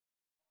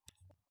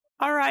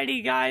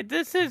Alrighty guys,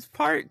 this is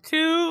part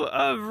 2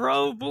 of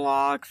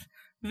Roblox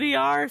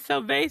VR. So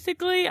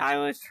basically, I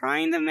was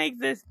trying to make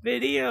this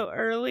video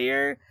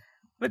earlier,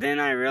 but then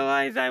I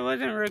realized I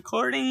wasn't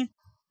recording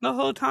the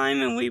whole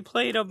time and we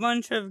played a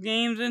bunch of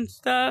games and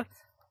stuff.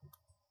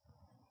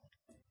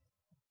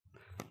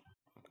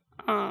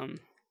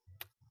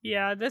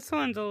 Yeah, this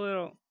one's a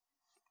little...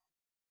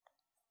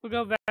 We'll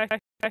go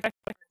back to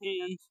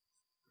the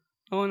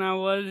one I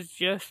was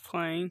just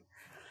playing.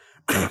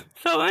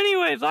 So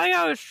anyways, like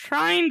I was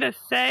trying to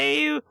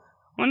say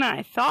when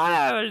I thought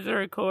I was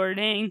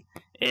recording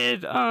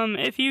is,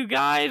 if you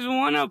guys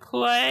want to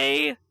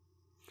play,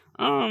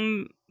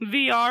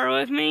 VR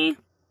with me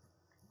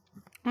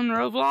on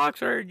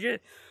Roblox, or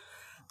just,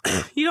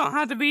 you don't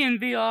have to be in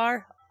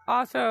VR.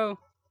 Also,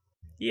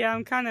 yeah,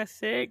 I'm kind of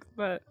sick,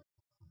 but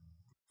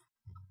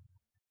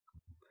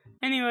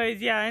anyways,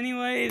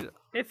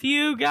 if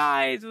you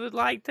guys would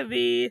like to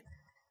be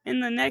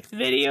in the next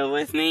video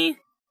with me,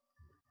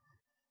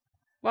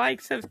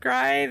 like,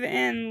 subscribe,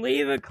 and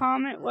leave a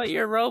comment what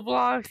your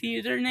Roblox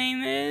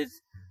username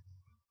is.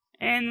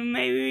 And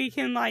maybe we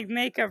can,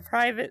 make a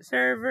private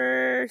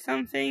server or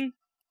something.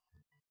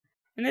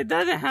 And it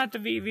doesn't have to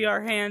be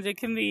VR Hands, it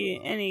can be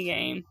any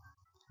game.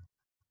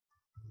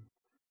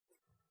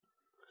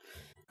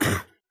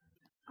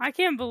 I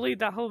can't believe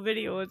that whole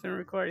video wasn't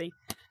recording.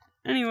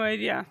 Anyways,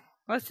 yeah.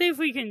 Let's see if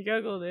we can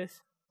juggle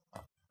this.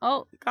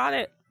 Oh, got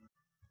it.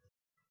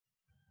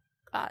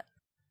 Got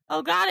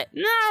it.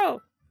 No!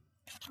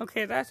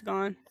 Okay, that's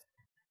gone.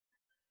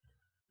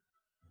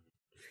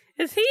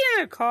 Is he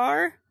in a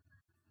car?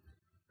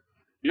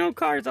 No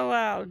cars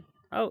allowed.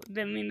 Oh,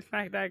 didn't mean to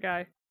smack that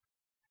guy.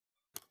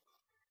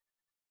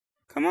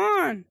 Come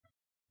on!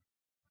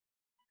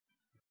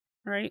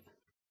 Right?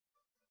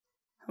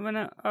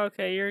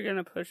 Okay, you're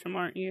gonna push him,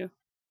 aren't you?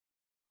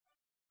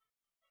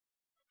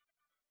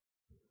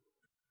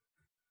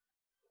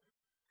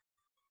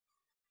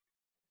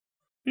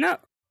 No!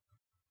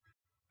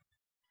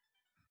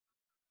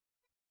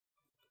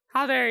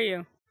 How dare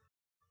you?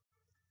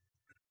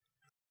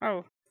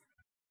 Oh.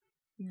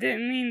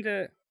 Didn't mean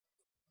to.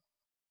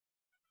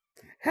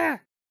 Ha!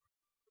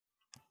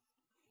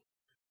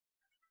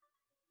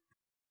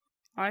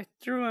 I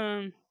threw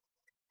him.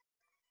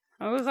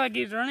 It looks like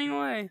he's running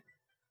away.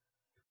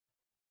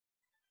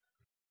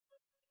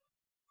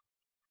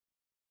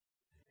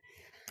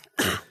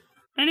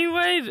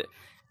 Anyways,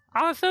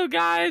 also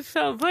guys,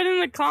 so put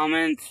in the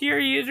comments your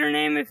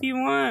username if you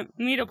want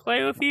me to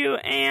play with you,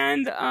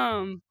 and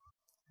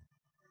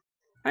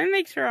let me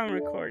make sure I'm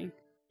recording.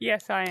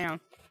 Yes, I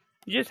am.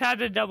 Just had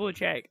to double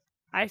check.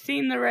 I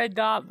seen the red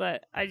dot,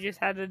 but I just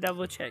had to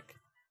double check.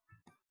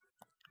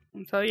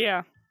 So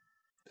yeah.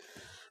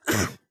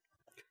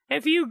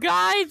 If you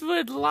guys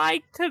would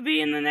like to be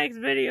in the next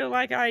video,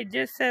 like I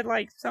just said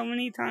so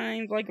many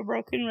times, like a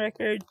broken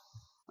record,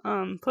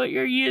 put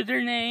your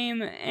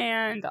username,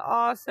 and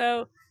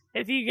also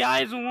if you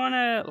guys want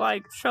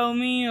to show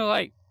me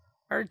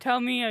or tell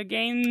me a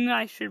game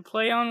I should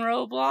play on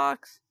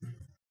Roblox,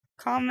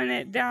 comment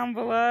it down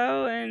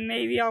below and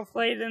maybe I'll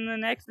play it in the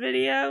next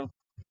video.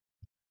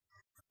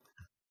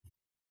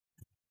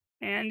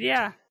 And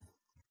yeah.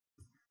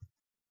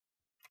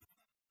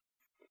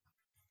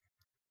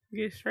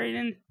 Get straight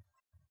in.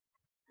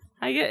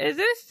 Is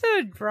this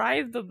to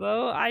drive the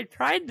boat? I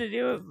tried to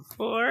do it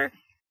before,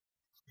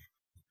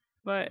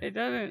 but it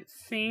doesn't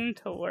seem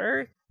to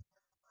work.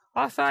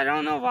 Also, I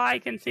don't know why I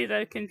can see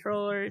the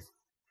controllers.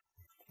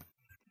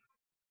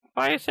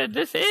 Like I said,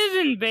 this is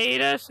in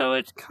beta, so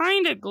it's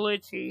kind of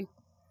glitchy.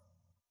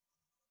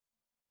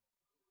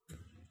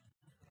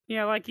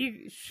 Yeah,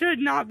 you should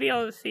not be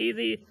able to see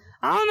the...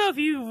 I don't know if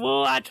you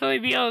will actually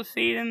be able to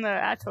see it in the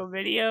actual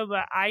video,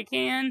 but I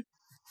can.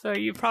 So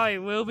you probably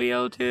will be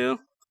able to.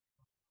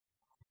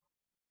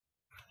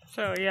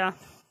 So yeah.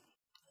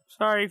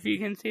 Sorry if you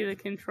can see the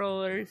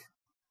controllers.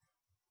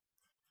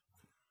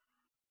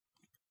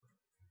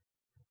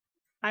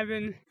 I've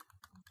been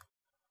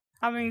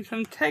having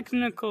some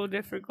technical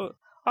difficulties.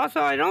 Also,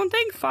 I don't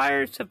think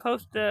fire is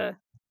supposed to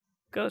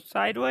go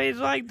sideways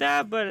like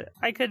that, but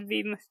I could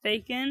be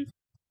mistaken.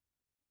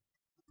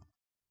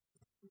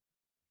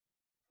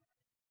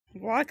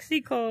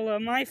 Roxy Cola,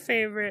 my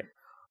favorite.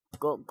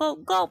 Go, go,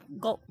 go,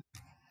 go.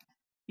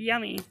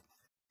 Yummy.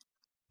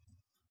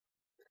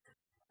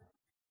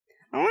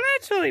 I want to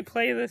actually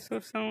play this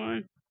with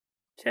someone.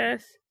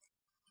 Chess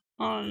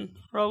on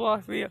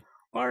Roblox video.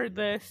 Or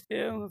this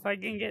too. If I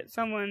can get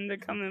someone to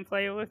come and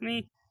play it with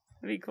me,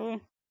 that'd be cool.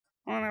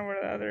 I don't know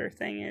where the other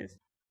thing is.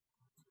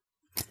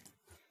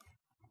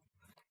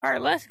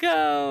 Alright, let's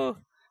go.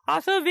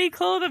 Also, it'd be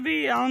cool to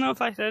be, I don't know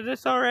if I said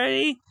this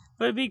already,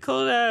 but it'd be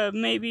cool to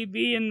maybe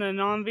be in the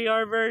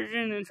non-VR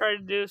version and try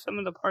to do some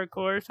of the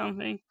parkour or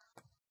something.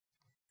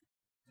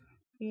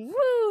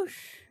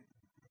 Whoosh!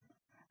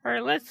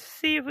 Alright, let's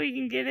see if we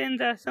can get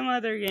into some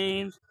other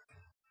games.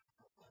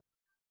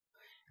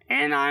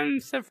 And I'm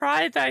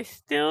surprised I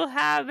still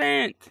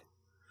haven't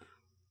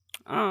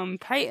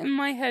tightened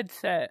my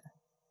headset.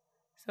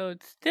 So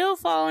it's still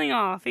falling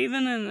off,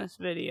 even in this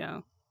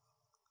video.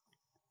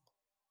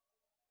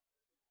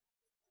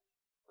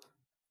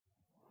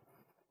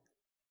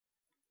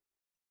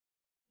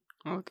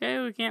 Okay,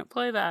 we can't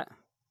play that.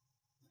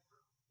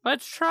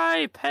 Let's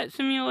try Pet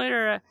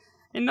Simulator.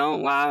 And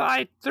don't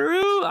lie,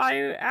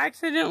 I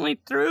accidentally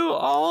threw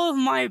all of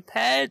my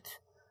pets.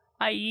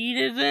 I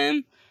yeeted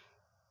them.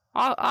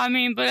 I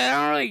mean, but I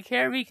don't really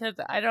care because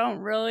I don't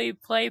really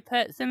play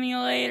Pet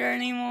Simulator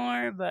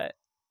anymore, but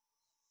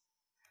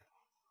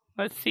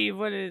let's see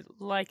what it's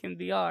like in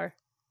VR.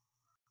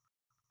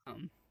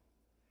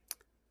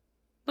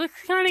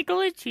 Looks kind of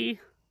glitchy.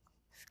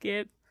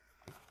 Skip.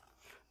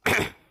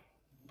 Oh,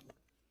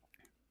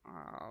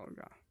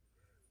 God.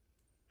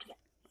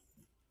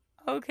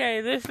 Okay,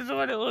 this is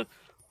what it looks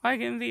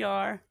like in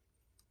VR.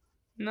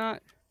 I'm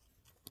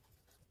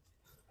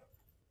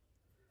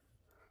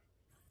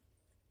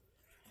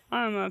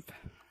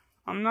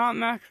not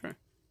maximum.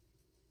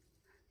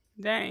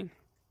 Dang.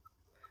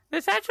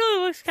 This actually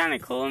looks kind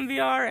of cool in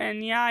VR,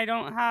 and yeah, I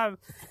don't have,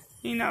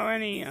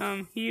 any,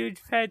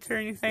 huge pets or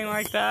anything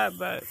like that,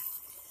 but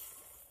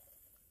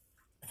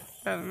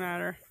doesn't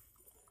matter.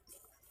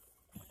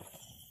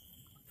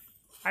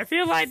 I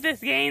feel like this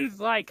game's,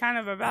 kind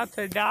of about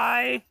to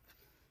die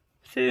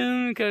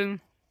soon, because,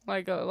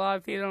 a lot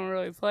of people don't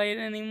really play it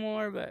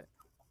anymore, but,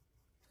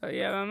 so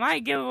yeah, I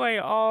might give away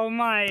all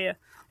my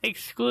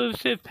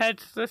exclusive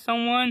pets to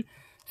someone.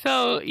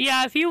 So,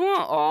 yeah, if you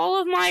want all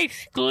of my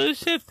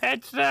exclusive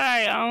pets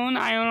that I own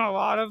a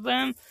lot of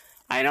them.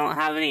 I don't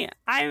have any,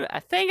 I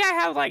think I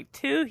have,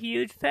 2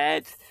 huge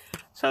pets.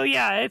 So,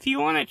 yeah, if you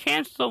want a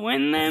chance to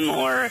win them,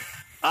 or,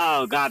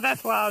 oh, God,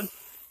 that's loud.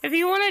 If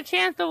you want a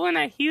chance to win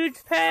a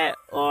huge pet,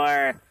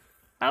 or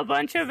a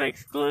bunch of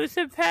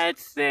exclusive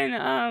pets,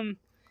 then,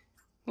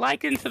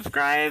 like and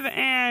subscribe,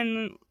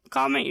 and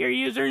comment your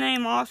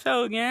username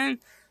also again,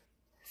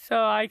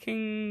 so I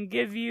can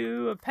give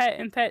you a pet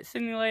in Pet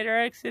Simulator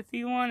X if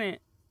you want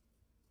it.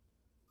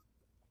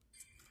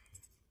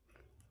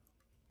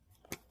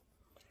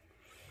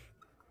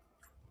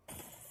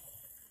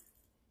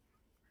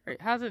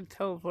 Right, how's the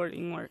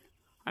teleporting work?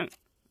 I'm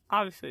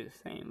obviously the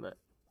same, but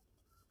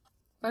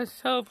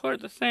let's teleport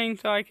the thing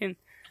so I can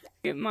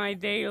get my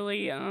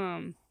daily,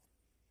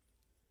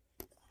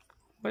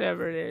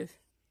 whatever it is.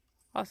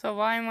 Also,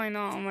 why am I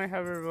not on my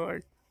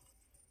hoverboard?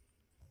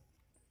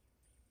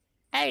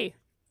 Hey!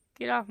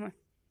 Get off my...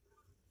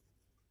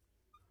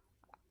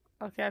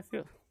 Okay, I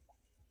feel...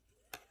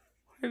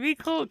 It'd be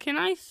cool. Can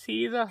I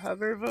see the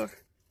hoverboard?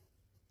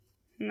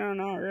 No,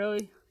 not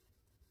really.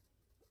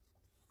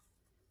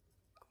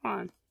 Come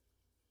on.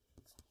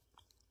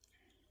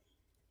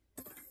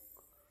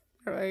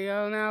 There we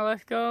go. Now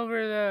let's go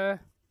over the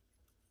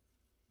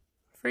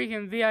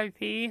freaking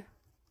VIP.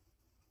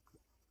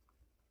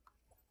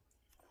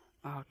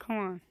 Oh, come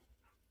on.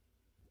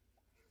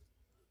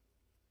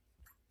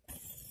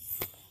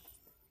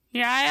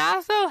 Yeah, I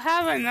also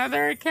have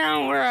another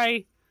account where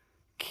I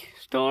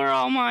store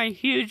all my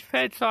huge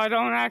pets so I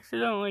don't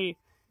accidentally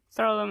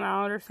throw them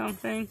out or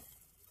something.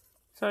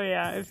 So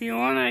yeah, if you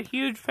want a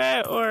huge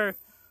pet or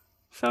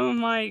some of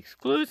my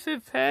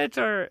exclusive pets,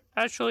 or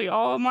actually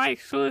all of my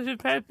exclusive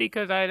pets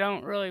because I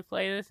don't really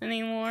play this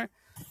anymore,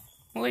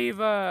 leave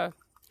a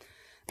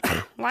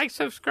like,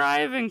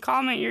 subscribe, and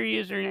comment your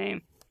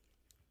username.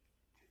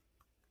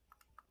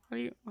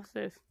 What's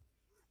this?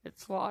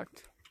 It's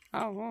locked.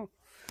 Oh, well.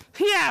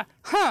 Yeah!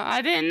 Huh,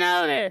 I didn't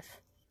know this!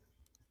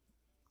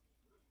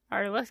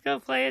 Alright, let's go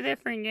play a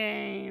different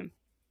game.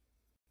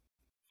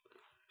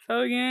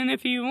 So again,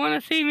 if you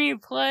want to see me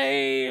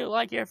play,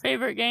 your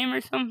favorite game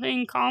or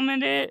something,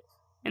 comment it,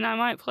 and I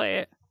might play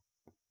it.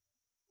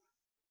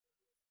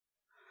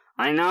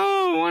 I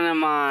know one of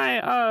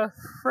my,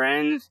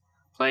 friends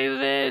plays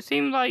it. It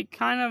seems like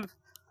kind of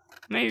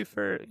maybe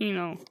for,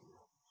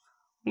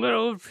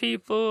 little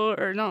people,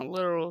 or not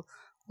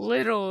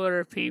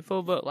littler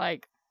people, but I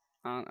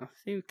don't know,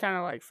 seems kind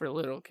of for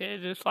little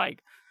kids. It's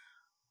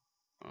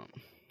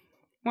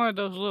one of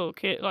those little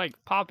kids,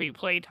 Poppy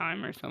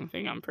Playtime or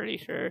something, I'm pretty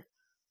sure.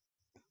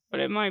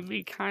 But it might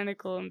be kind of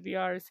cool in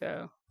VR,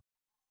 so.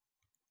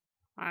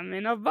 I'm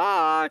in a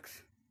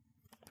box!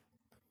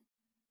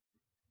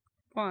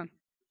 Come on.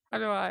 How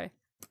do I?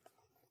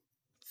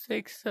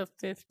 6 of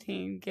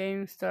 15.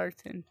 Game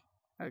starts in.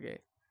 Okay.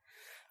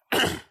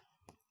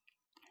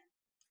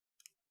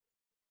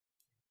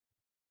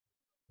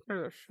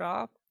 There's a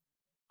shop.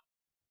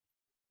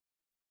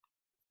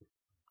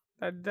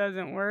 That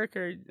doesn't work,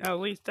 or at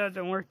least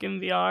doesn't work in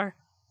VR.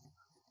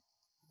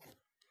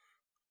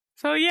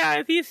 So yeah,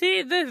 if you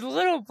see this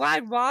little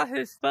black box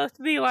is supposed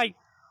to be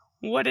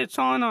what it's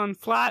on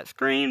flat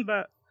screen,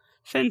 but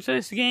since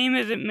this game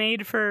isn't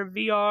made for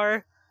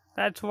VR,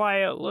 that's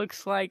why it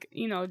looks like,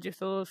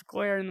 just a little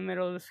square in the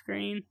middle of the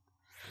screen.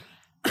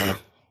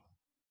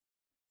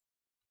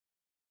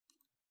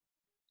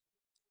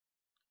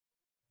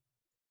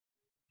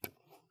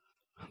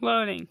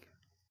 Loading.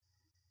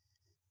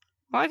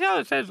 I like how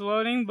it says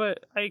loading,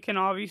 but I can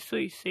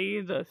obviously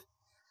see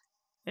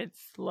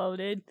it's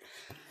loaded.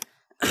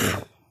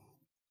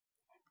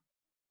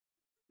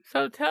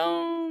 So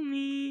tell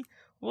me,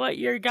 what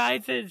your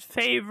guys'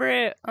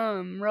 favorite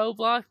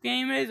Roblox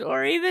game is,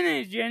 or even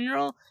in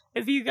general,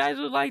 if you guys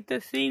would like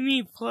to see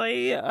me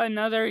play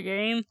another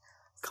game,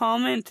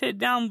 comment it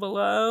down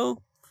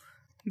below,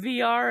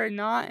 VR or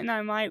not, and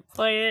I might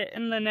play it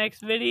in the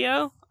next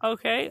video.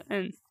 Okay,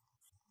 and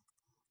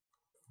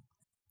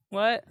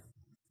what?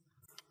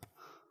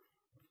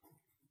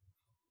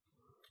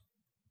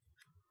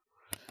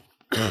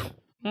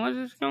 What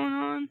is going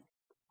on?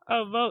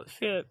 Oh, vote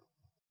ship.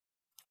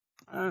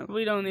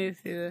 We don't need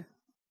to see this.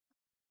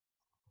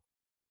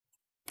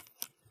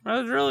 I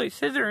was really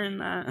scissoring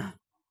that.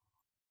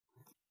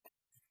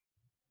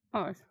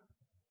 Oh,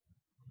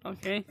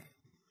 okay.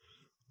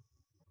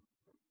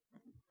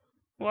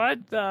 What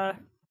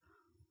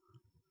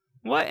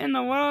in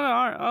the world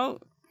are, oh,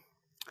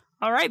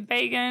 alright,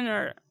 bacon,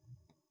 or,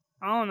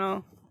 I don't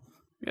know.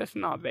 I guess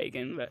not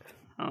bacon, but,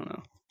 I don't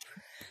know.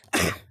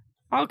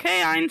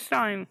 Okay,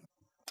 Einstein.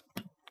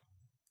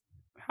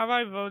 Have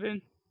I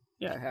voted?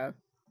 Yeah, I have.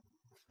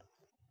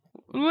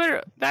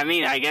 Literally, that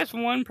means I guess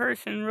one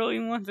person really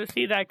wants to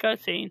see that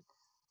cutscene.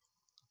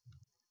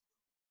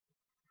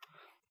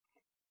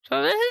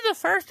 So this is the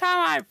first time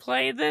I've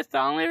played this. The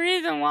only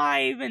reason why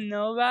I even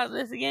know about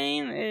this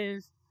game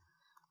is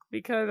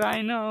because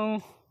I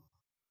know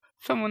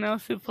someone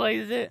else who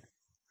plays it.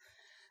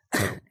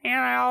 And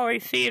I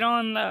always see it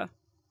on the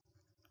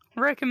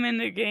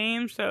recommended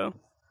game, so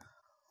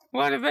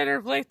what a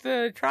better place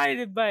to try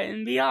it but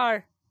in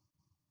VR.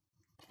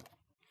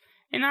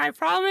 And I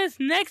promise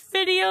next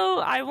video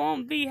I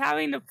won't be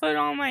having to put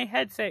on my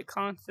headset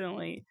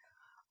constantly.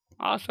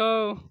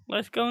 Also,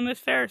 let's go in this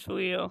Ferris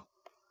wheel.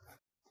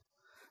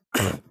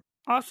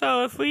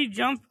 Also, if we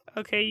jump,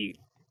 okay, you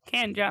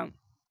can't jump.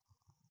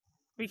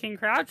 We can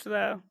crouch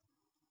though.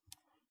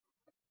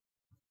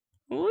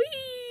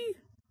 Whee!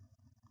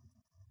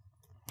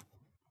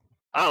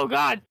 Oh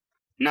God,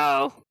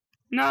 no,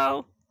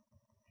 no,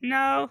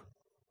 no.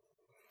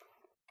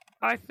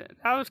 That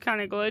was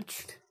kind of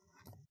glitched.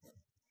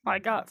 I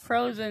got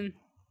frozen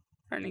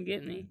trying to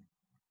get me.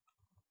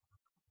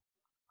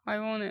 Why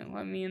won't it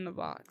let me in the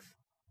box?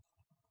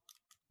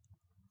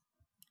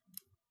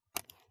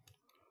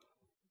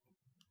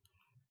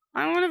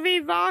 I want to be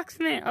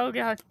Boxman. Oh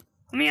God,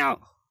 let me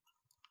out.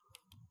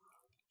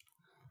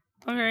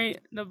 Okay,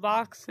 the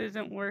box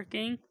isn't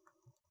working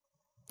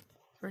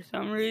for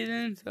some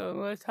reason, so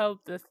let's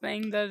hope this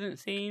thing doesn't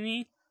see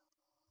me.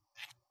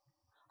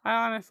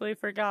 I honestly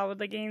forgot what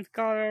the game's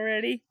called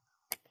already.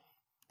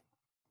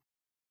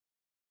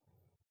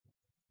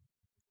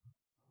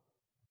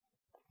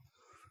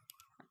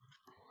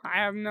 I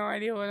have no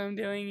idea what I'm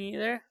doing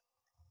either.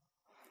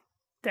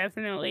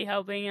 Definitely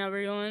helping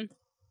everyone.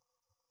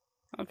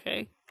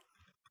 Okay.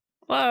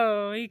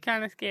 Whoa, you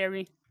kind of scared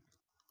me.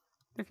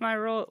 It's my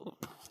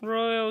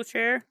royal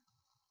chair.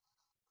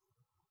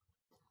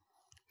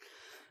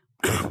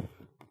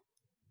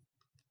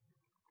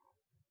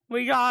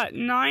 We got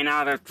 9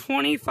 out of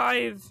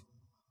 25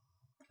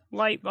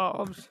 light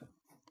bulbs.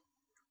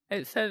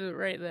 It says it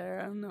right there.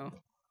 I don't know.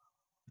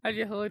 I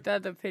just looked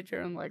at the picture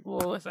and I'm like,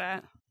 what was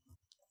that?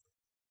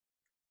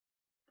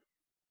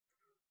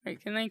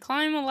 Wait, can I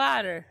climb a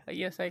ladder? I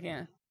guess I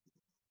can.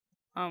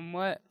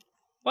 What?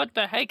 What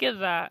the heck is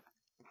that?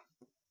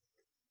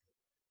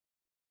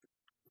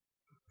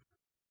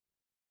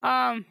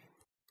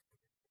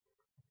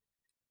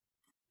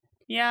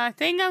 Yeah, I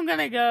think I'm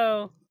gonna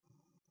go.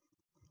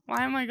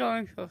 Why am I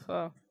going so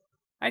slow?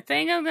 I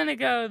think I'm gonna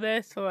go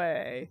this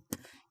way.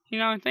 You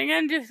know, I think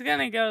I'm just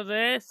gonna go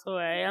this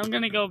way. I'm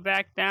gonna go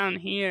back down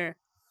here.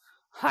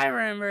 I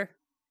remember.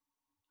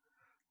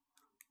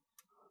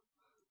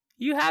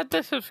 You have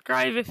to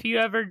subscribe if you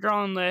ever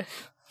drawn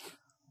this.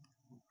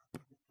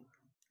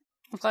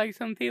 Looks like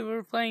some people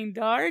are playing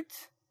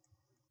darts.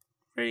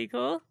 Pretty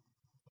cool.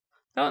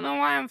 Don't know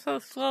why I'm so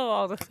slow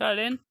all of a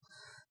sudden.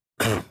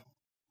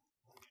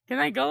 Can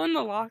I go in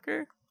the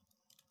locker?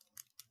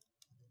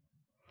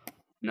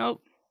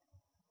 Nope.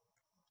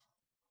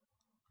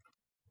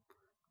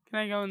 Can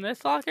I go in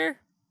this locker?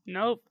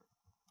 Nope.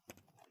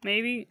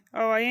 Maybe?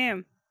 Oh, I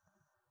am.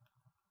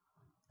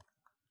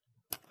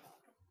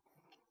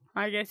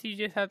 I guess you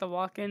just have to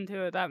walk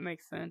into it. That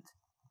makes sense.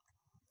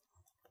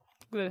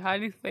 Good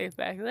hiding space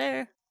back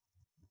there.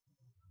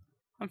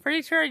 I'm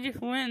pretty sure I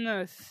just went in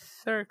a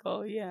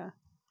circle, yeah.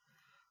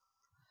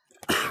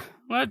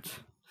 Let's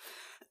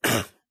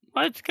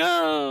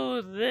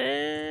go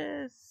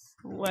this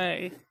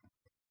way.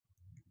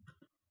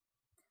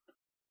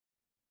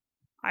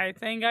 I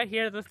think I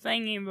hear the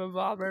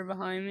thingy-bobber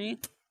behind me.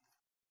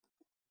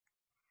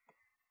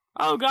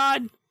 Oh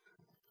God.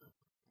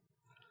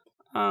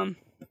 Oh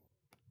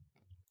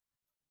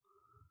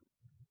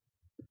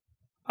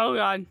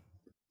God.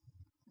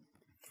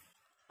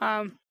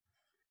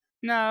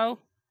 No.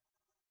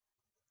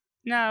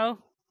 No.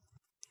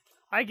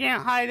 I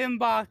can't hide in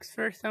box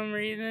for some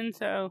reason,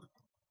 so.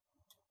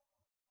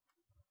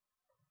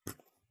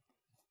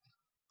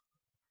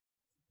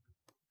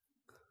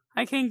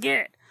 I can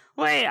get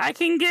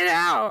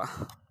out.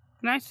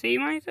 Can I see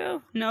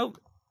myself? Nope.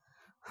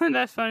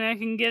 That's funny, I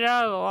can get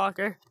out of the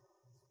locker.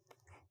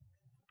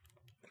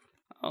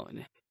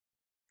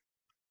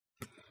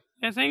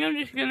 I think I'm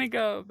just gonna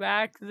go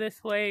back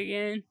this way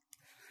again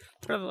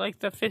for like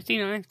the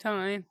 59th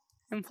time.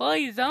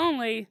 Employees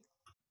only?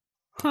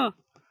 Huh.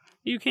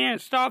 You can't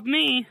stop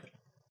me.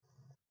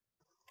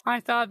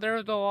 I thought there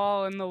was a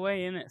wall in the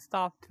way and it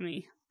stopped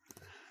me.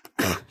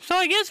 So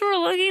I guess we're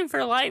looking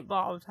for light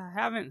bulbs. I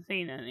haven't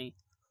seen any.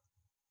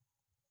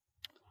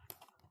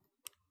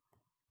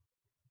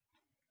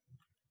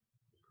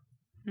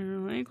 I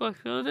think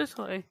let's go this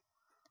way.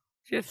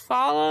 Just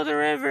follow the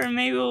river and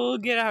maybe we'll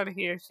get out of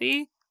here.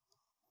 See?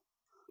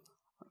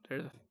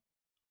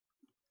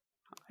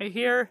 I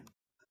hear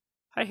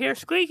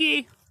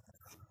Squeaky.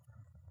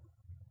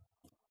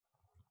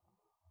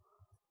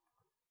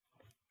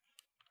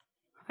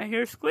 I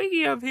hear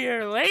Squeaky up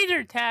here.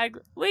 Laser tag.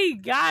 We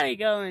gotta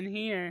go in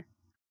here.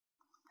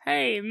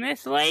 Hey,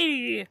 Miss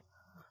Lady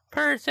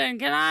person,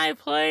 can I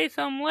play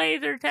some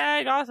laser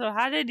tag? Also,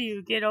 how did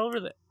you get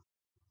over there?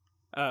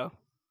 Oh.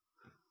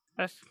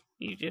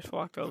 You just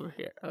walked over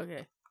here.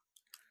 Okay.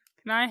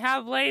 Can I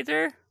have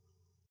laser?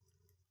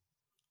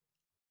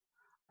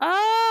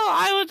 Oh,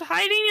 I was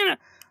hiding in a...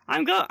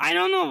 I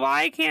don't know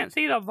why I can't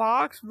see the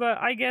box, but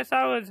I guess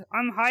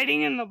I'm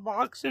hiding in the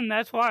box and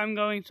that's why I'm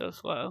going so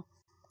slow.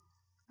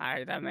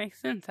 Alright, that makes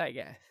sense, I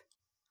guess.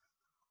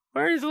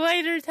 Where's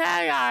laser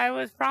tag? I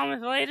was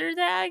promised laser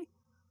tag?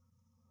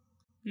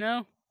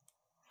 No.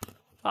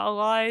 All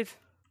lies.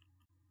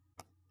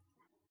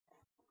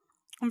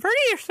 I'm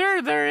pretty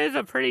sure there is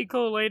a pretty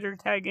cool laser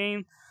tag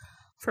game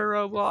for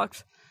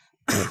Roblox.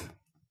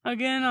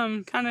 Again,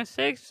 I'm kind of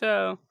sick,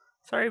 so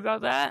sorry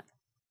about that.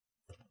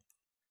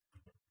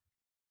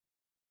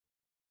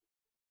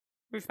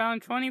 We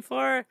found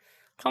 24.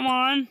 Come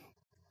on.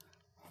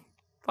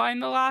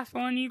 Find the last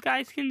one. You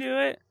guys can do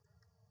it.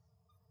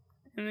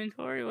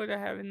 Inventory, what do I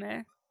have in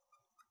there?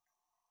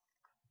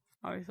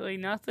 Obviously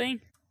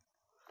nothing.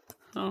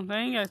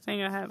 I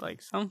think I had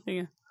like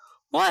something.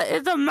 What?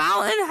 Does a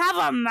mountain have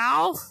a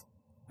mouth?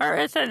 Or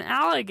it's an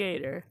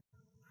alligator?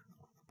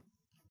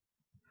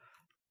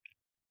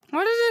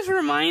 What does this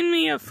remind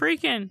me of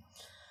freaking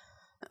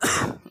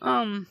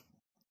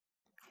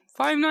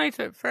Five Nights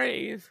at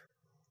Freddy's,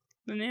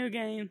 the new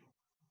game.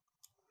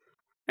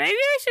 Maybe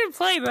I should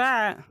play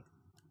that.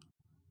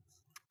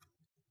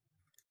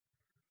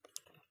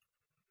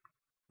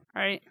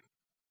 Right.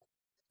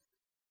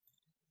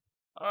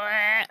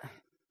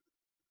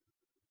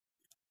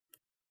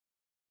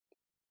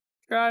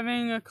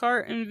 Driving a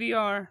cart in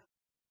VR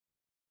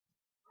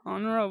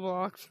on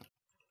Roblox.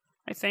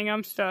 I think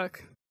I'm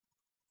stuck.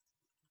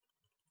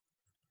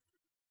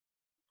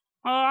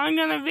 Oh, I'm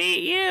gonna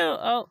beat you!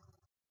 Oh,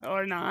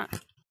 or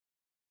not.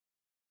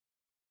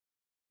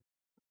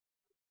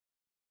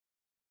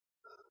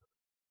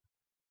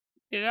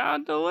 Get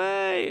out the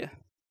way!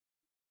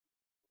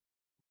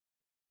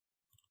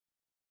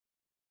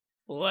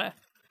 What?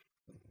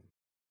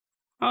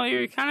 Oh,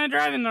 you're kind of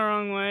driving the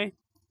wrong way.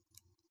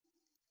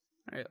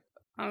 Alright,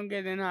 I'm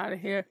getting out of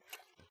here.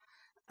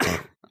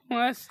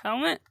 What's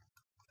helmet?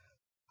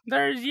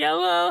 There's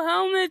yellow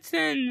helmets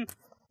and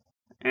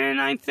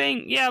I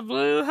think, yeah,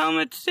 blue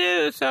helmets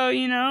too. So,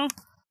 you know,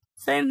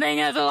 same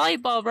thing as a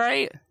light bulb,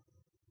 right?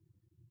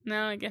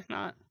 No, I guess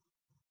not.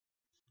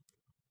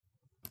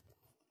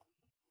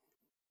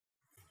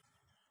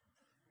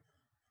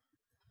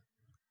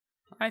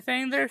 I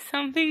think there's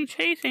something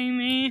chasing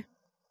me.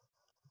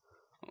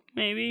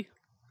 Maybe.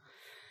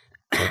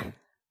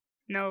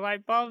 No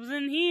light bulbs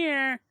in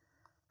here.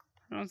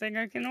 I don't think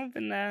I can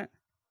open that.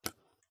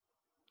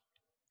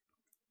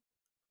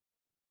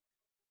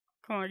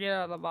 Come on, get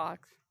out of the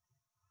box.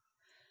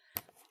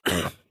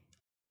 I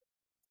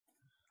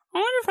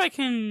wonder if I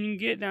can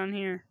get down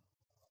here.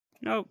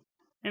 Nope.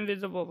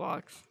 Invisible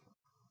box.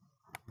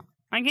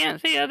 I can't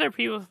see other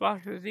people's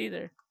boxes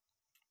either.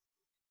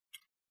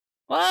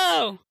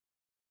 Whoa!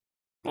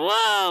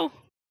 Whoa!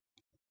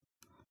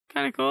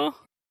 Kinda cool.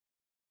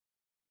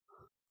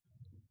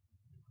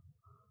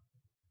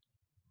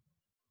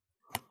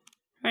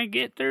 Can I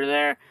get through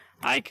there?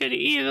 I could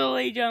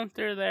easily jump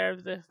through there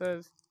if this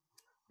was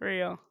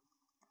real.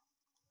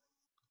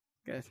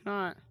 Guess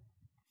not.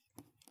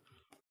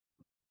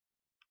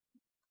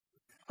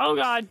 Oh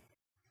god.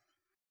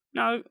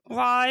 No,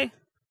 why?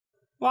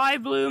 Why,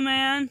 Blue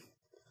Man?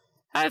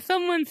 Has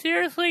someone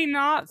seriously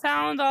not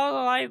found all the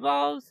light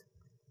bulbs?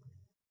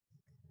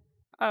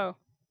 Oh.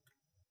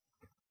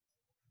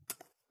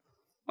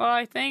 Well,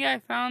 I think I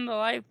found the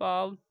light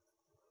bulb.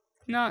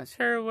 Not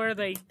sure where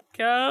they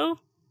go.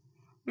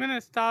 I'm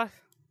gonna stop.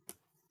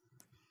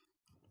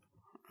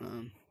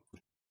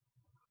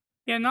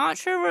 Yeah, not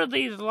sure where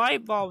these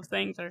light bulb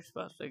things are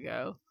supposed to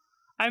go.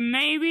 I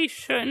maybe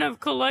shouldn't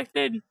have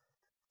collected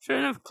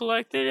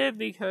it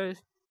because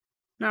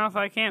now if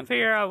I can't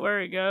figure out where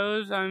it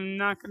goes, I'm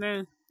not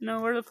gonna know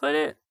where to put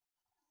it.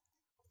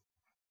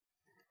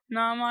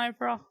 Not my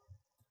problem.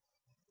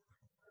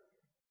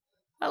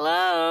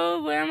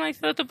 Hello, where am I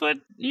supposed to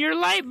put your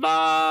light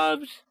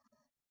bulbs?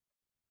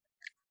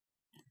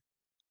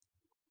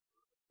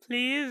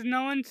 Please,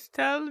 no one's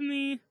telling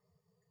me.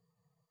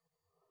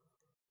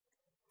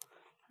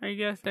 I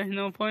guess there's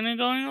no point in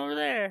going over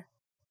there.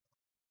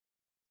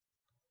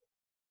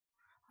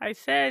 I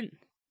said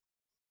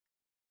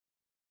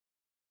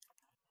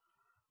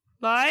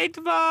light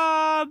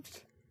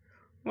bulbs.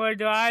 Where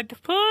do I have to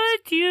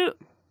put you?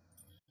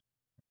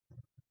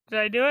 Did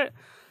I do it?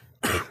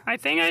 I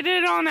think I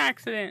did it on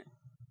accident.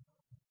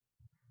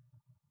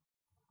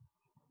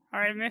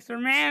 Alright, Mr.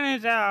 Man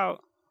is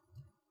out.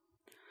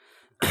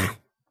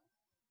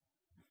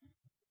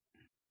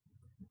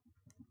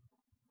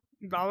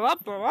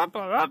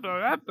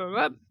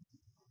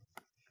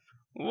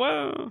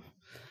 Whoa.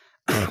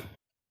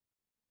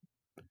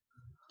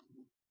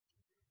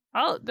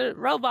 Oh, the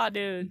robot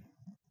dude.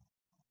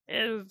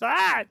 Is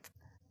that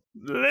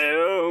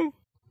blue?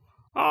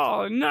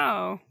 Oh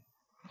no.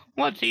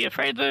 What's he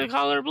afraid of the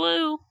color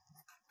blue?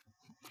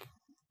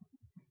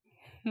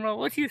 Well,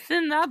 what you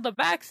send out the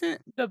bat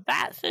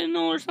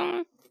signal or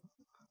something?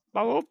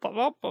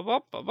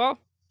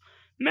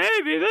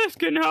 Maybe this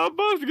can help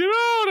us get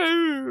out of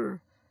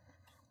here.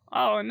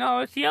 Oh no,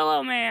 it's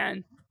Yellow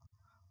Man.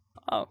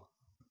 Oh,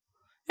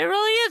 it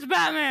really is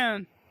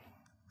Batman.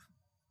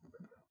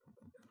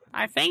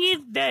 I think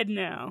he's dead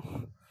now.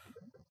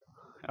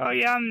 Oh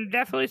yeah, I'm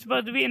definitely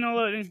supposed to be in a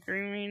loading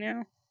screen right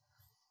now.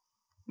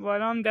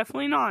 But I'm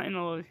definitely not in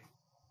a loading.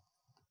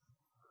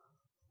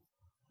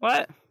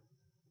 What?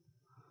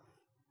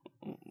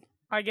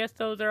 I guess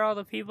those are all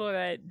the people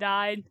that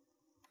died.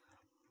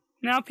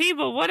 Now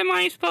people, what am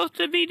I supposed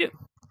to be doing?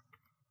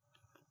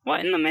 What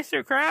in the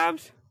Mr.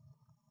 Krabs?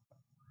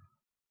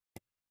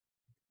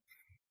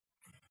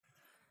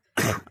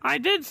 I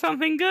did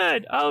something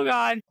good. Oh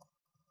god.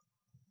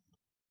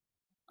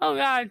 Oh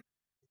god.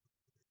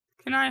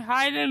 Can I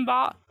hide in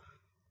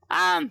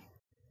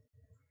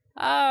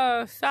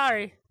oh,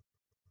 sorry.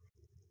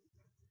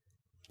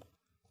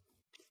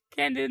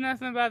 Can't do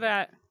nothing about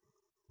that.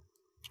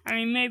 I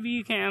mean, maybe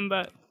you can,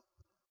 but...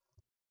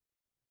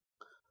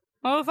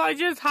 Well, if I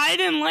just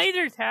hide in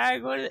laser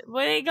tag, what are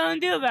they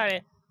gonna do about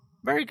it?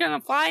 Bird gonna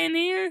fly in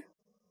here?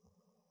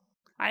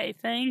 I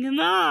think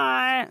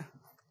not.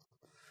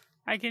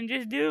 I can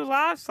just do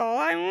laps all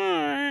I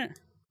want.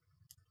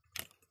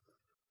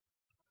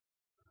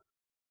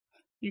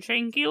 And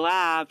shanky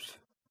laps.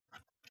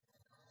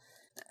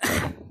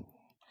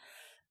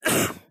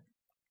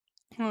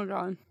 Oh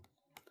god.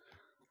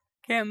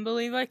 Can't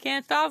believe I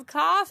can't stop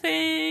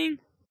coughing.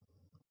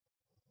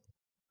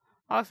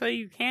 Also,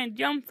 you can't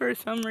jump for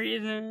some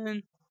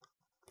reason.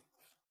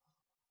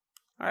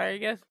 Alright, I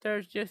guess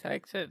there's just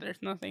exit.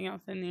 There's nothing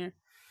else in here.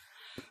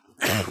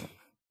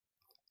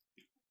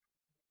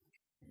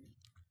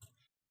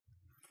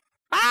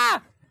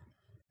 Ah!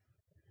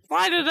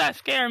 Why does that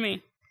scare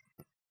me?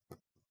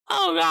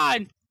 Oh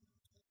god!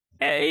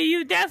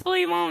 You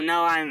definitely won't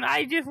know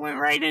I just went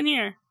right in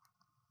here.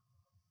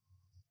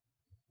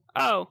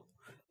 Oh,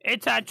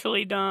 it's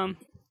actually dumb.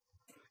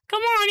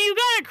 Come on, you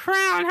got a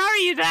crown. How are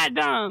you that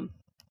dumb?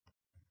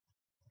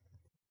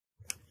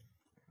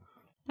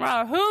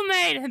 Bro, who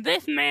made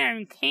this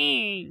man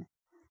king?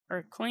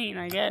 Or queen,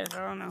 I guess.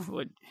 I don't know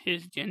what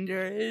his gender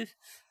is.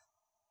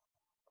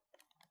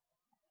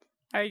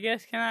 I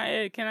guess, can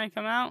I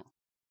come out?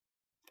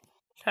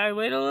 Should I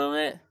wait a little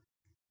bit?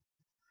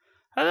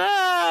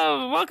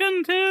 Hello!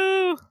 Welcome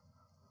to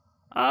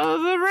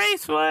the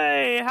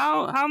raceway!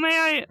 How may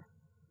I...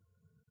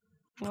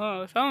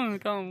 Whoa,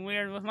 something's going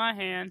weird with my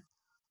hand.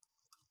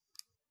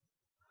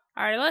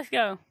 Alright, let's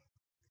go.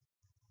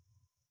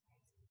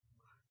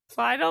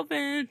 Slide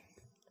open.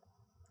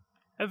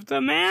 If the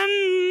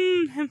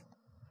man...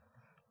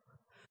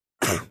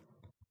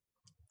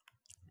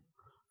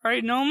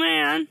 Alright, no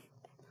man.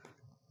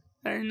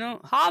 There's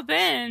no... Hop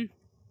in.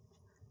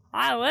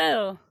 I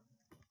will.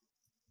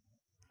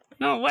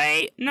 No,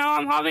 wait. No,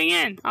 I'm hopping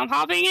in. I'm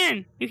hopping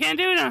in. You can't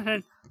do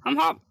nothing.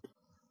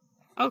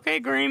 Okay,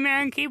 green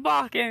man, keep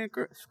walking.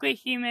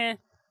 Squishy man.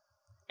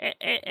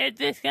 Is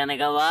this gonna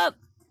go up?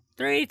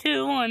 3,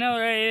 2, 1. Oh,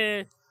 there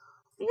it is.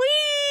 Whee!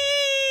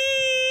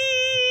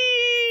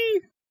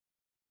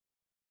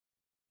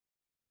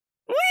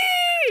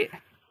 Whee!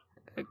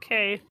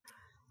 Okay.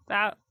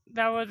 That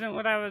wasn't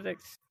what I was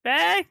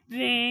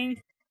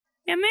expecting.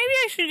 Yeah, maybe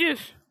I should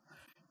just,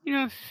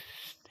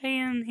 stay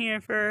in here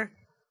for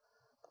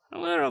a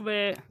little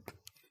bit.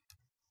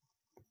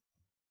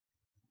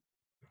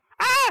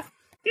 Ah!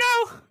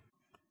 No!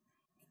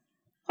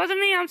 Wasn't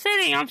me, I'm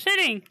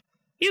sitting.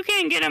 You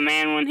can't get a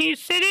man when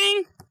he's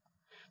sitting.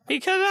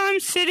 Because I'm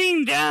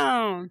sitting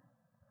down.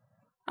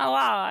 Oh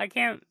wow, I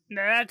can't,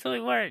 that actually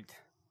worked.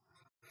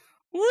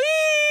 Whee!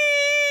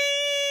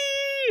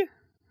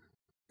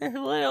 This is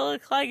what it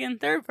looks like in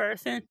third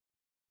person.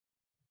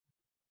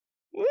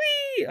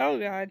 Whee! Oh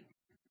god.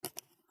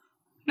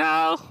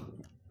 No.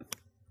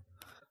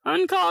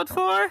 Uncalled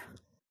for.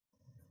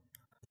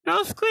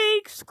 No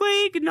squeak,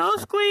 squeak, no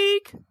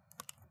squeak.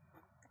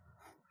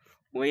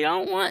 We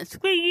don't want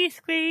squeaky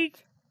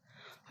squeak.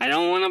 I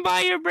don't want to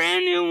buy your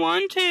brand new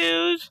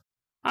 1-2s.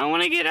 I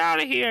want to get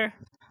out of here.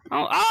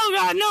 Oh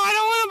god, no, I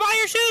don't want to buy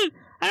your shoes.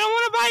 I don't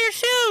want to buy your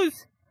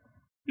shoes.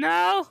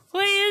 No,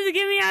 please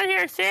get me out of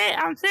here. Sit,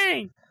 I'm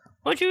sitting.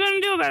 What you gonna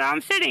do about it?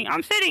 I'm sitting.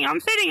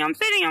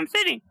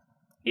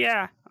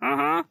 Yeah,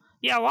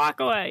 Yeah, walk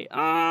away.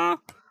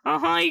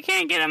 You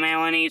can't get a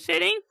man when he's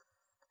sitting.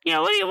 Yeah,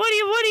 what do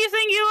you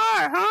think you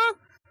are, huh?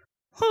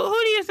 Who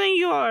do you think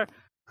you are?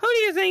 Who do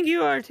you think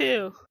you are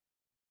too?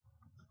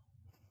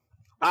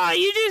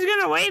 You just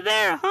gonna wait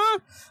there, huh?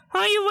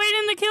 Huh, you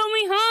waiting to kill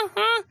me,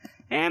 huh?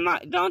 And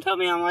don't tell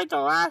me I'm like the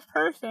last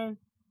person.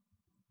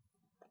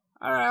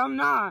 Alright, I'm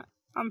not.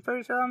 I'm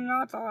pretty sure I'm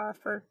not the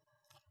last person.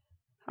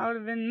 I would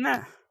have been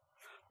that.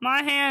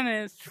 My hand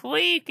is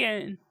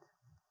tweaking.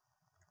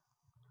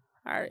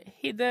 Alright,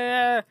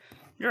 the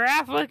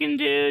giraffe-looking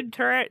dude,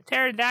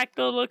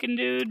 pterodactyl-looking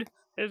dude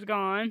is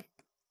gone.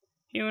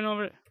 He went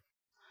over.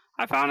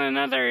 I found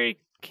another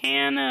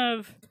can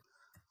of.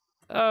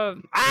 Oh,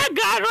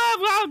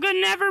 good.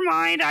 Never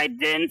mind. I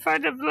didn't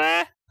find a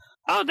bleh.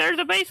 Oh, there's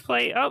a base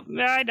plate. Oh,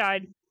 I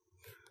died.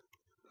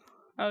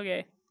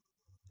 Okay.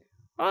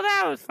 Well,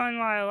 that was fun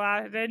while it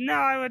lasted. No,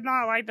 I would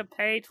not like to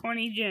pay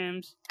 20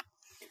 gems.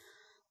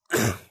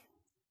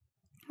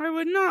 I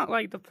would not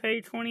like to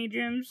pay 20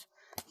 gems.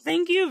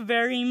 Thank you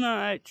very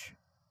much.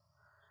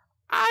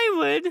 I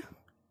would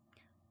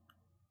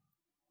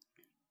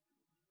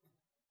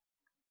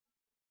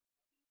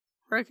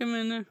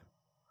recommend it.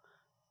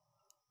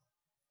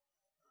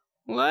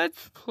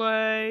 Let's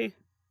play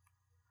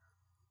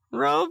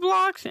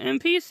Roblox.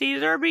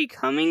 NPCs are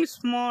becoming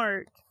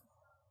smart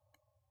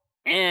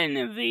in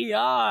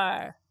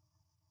VR.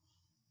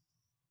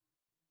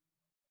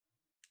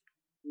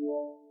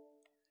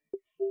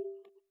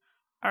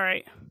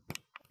 Alright.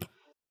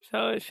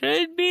 So it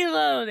should be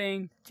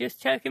loading.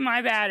 Just checking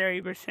my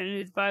battery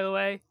percentage, by the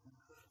way.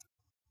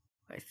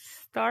 Let's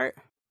start.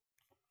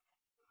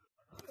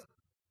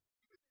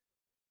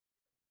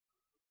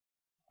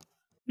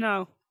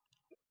 No.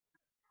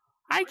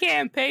 I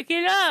can't pick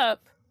it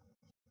up.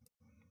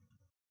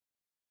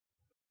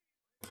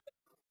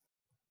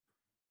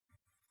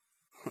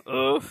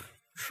 Oof.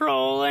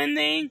 Troll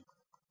ending.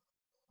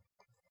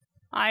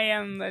 I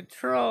am the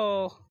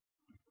troll.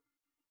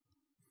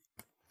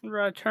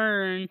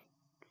 Return.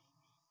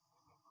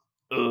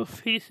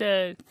 Oof, he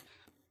said.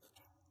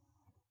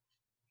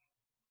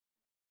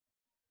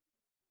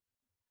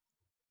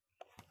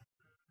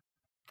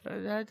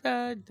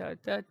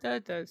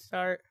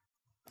 Start.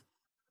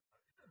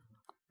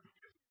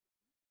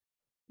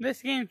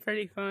 This game's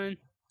pretty fun.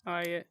 I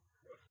like it.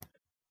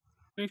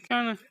 It's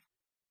kind of.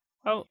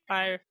 Oh,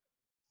 fire.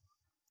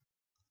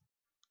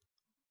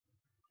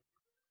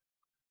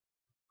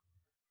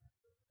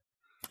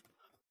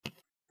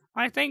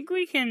 I think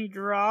we can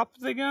drop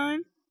the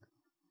gun.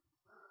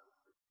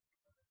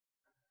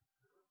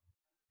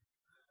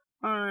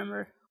 I don't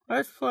remember.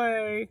 Let's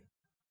play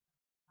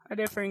a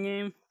different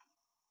game.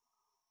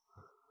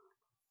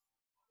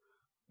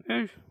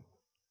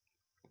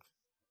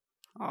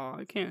 Oh,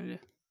 I can't do.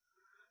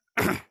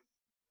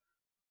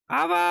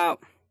 How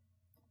about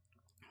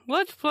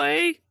let's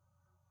play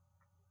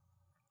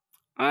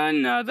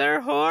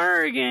another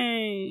horror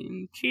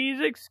game? Cheese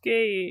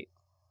Escape.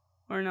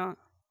 Or not.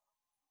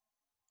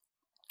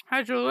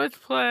 Actually, let's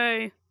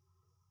play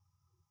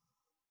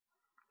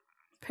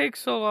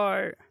pixel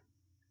art.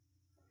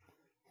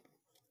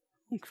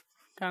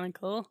 Kind of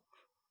cool.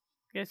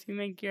 Guess you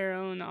make your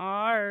own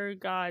art.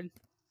 God.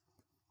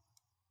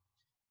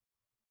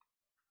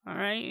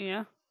 Alright,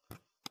 yeah.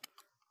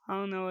 I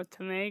don't know what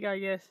to make, I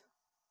guess.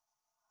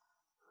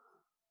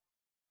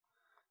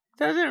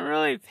 Doesn't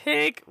really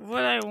pick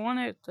what I want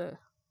it to.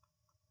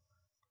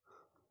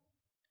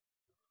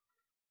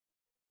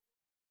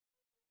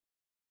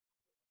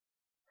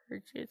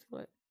 Purchase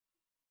what?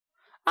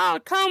 Oh,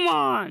 come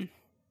on!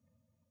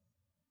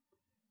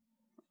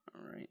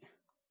 Alright.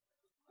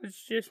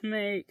 Let's just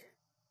make.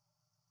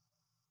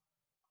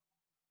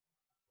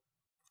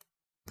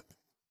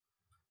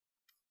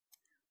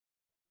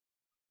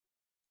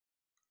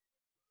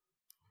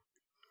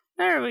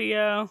 There we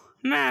go.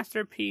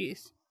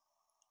 Masterpiece.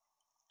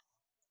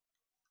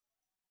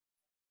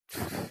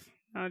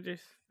 I'll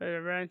just put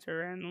a wrench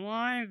around the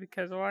line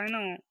because why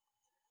not?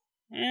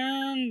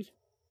 And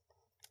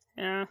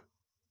yeah.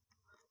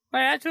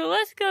 Wait, actually,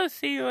 let's go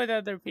see what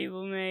other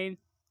people made.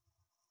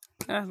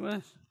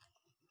 And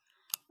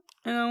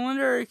I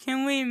wonder,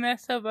 can we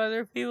mess up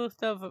other people's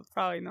stuff? But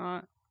probably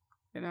not.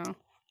 You know.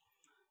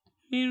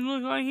 He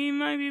looks like he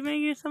might be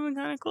making something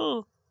kind of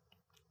cool.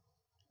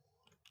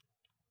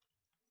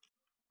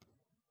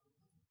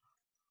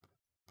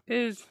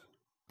 Don't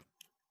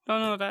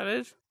know what that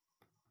is.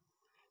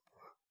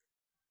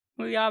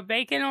 We got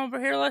bacon over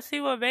here. Let's see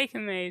what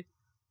bacon made.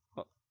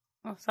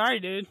 Oh, sorry,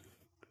 dude.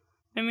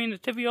 Didn't mean to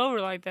tip you over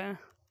like that.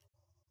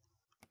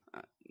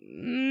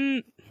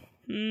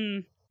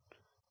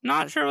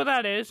 Not sure what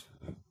that is.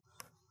 To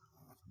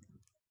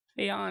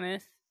be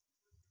honest.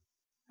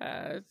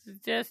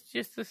 It's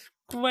just a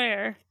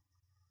square.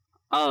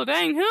 Oh,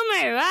 dang, who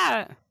made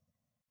that?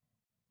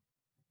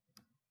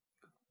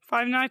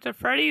 Five Nights at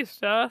Freddy's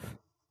stuff.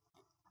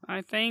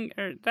 I think,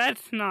 or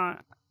that's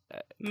not.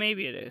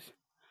 Maybe it is.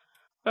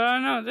 But I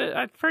don't know.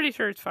 I'm pretty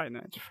sure it's Five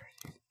Nights at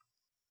Freddy's.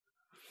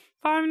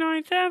 Five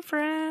Nights at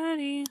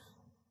Freddy's.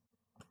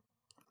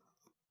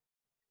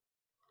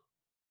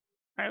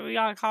 Alright, we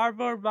got a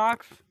cardboard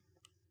box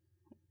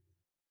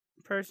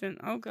person.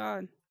 Oh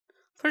god.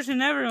 Pushing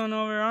everyone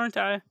over, aren't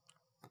I?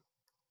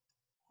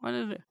 What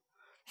is it?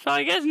 So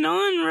I guess no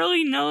one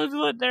really knows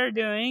what they're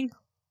doing.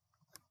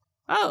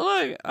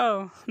 Oh, look!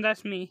 Oh,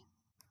 that's me.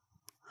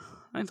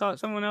 I thought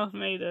someone else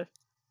made a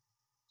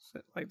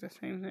like the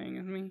same thing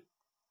as me.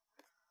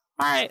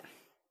 Alright.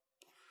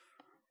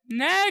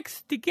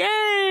 Next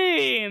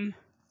game!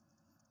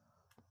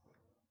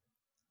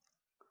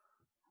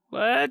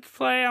 Let's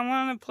play. I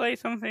want to play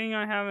something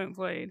I haven't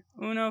played.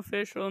 Uno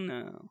official,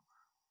 no.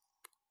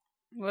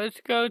 Let's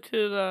go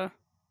to the...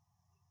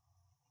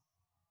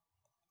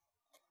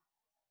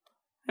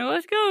 Now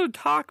let's go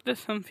talk to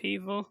some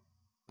people.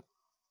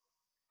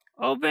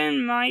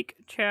 Open mic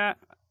chat.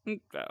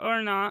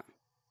 Or not.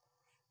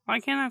 Why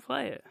can't I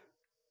play it?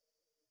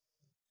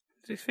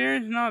 This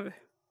experience not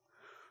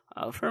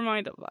for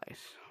my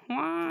device.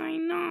 Why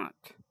not?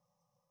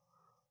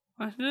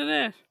 Let's do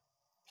this.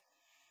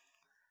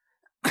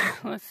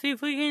 Let's see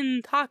if we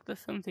can talk to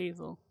some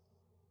people.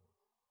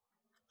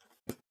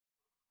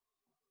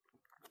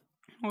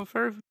 Well,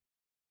 first...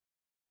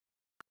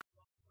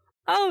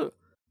 Oh!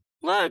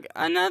 Look!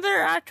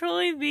 Another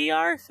actually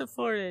VR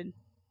supported.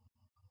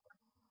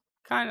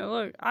 Kinda,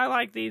 look. I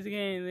like these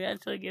games. It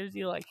actually gives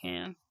you, like,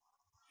 hands.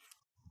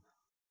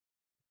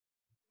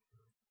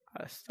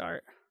 Let's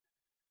start.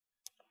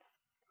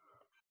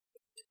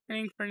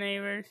 Ring for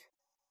neighbors.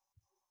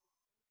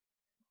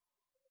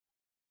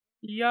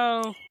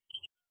 Yo.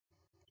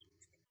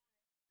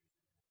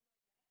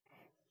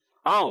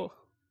 Oh.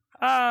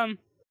 Yeah,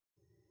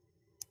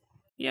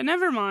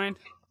 never mind.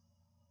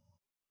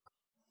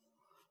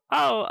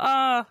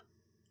 Oh,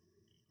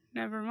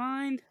 never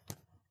mind.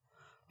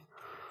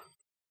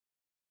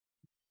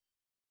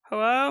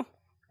 Hello?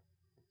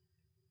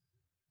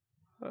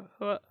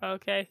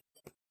 Okay.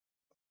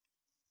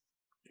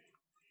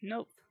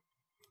 Nope.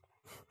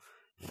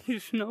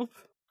 Nope.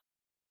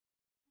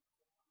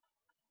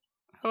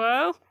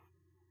 Hello?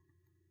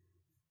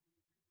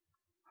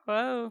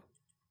 Hello?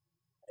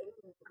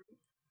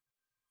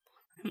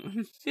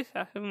 It's just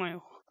out of my...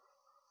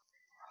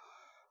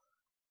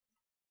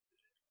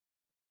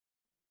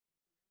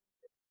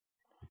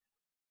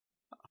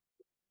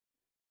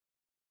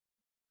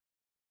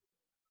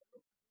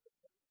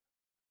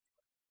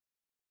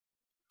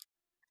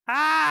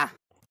 Ah!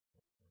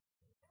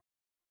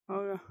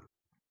 Oh,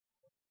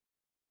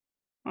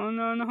 oh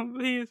no, no,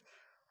 please.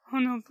 Oh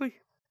no, please.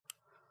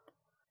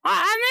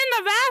 I'm in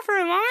the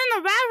bathroom. I'm in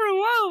the bathroom.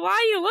 Whoa, why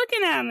are you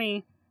looking at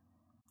me?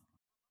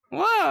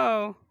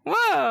 Whoa,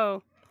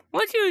 whoa.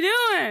 What you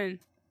doing?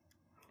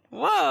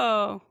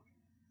 Whoa.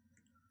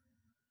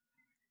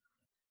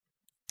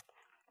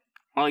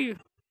 Oh, you.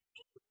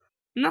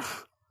 No.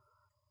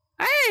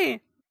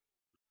 Hey!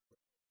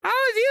 I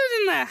was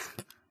using that.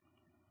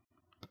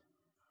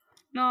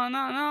 No,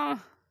 no, no.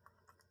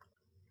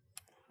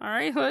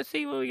 Alright, let's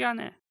see what we got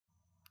now.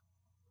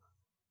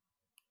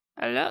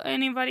 Hello,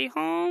 anybody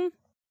home?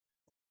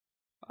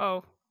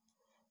 Oh.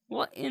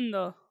 What in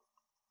the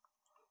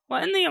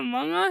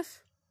Among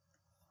Us?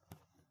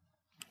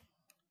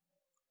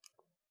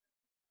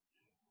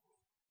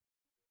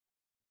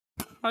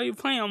 Are you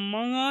playing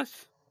Among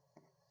Us?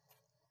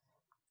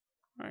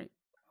 Alright.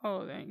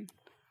 Oh, dang.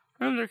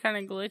 Rooms are kind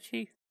of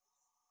glitchy.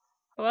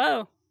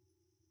 Hello?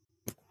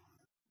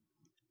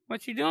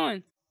 What you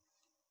doing?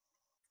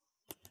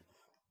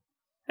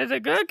 Is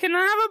it good? Can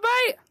I have a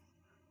bite?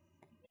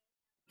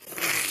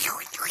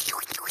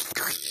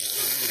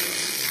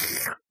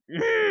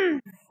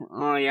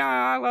 Oh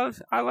yeah,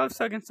 I love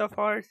sucking stuff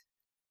hard.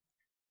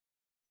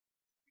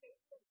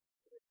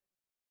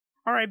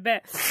 Alright,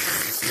 bet.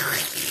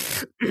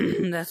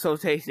 That's so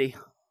tasty.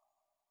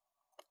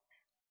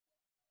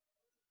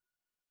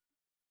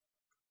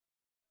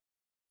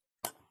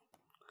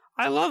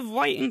 I love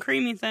white and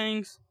creamy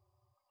things.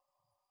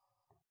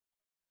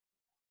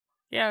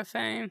 Yeah,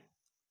 same.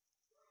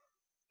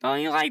 Don't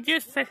you like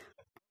just... Oh,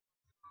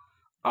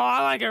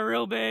 I like it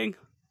real big.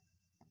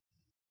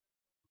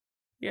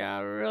 Yeah,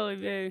 really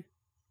big.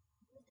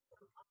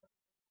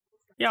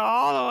 Yeah,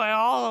 all the way,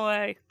 all the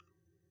way.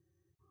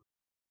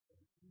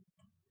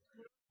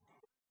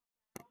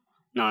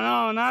 No,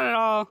 no, not at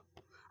all.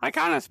 I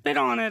kind of spit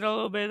on it a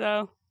little bit,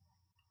 though.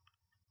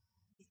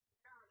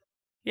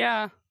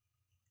 Yeah.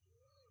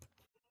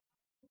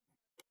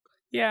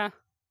 Yeah.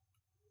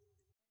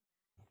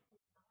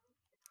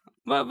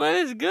 But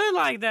it's good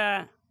like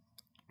that.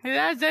 It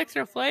adds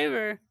extra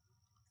flavor.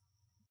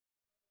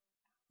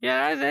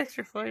 Yeah, it adds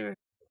extra flavor.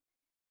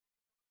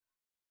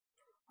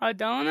 A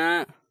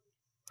donut?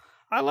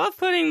 I love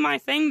putting my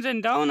things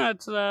in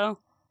donuts, though.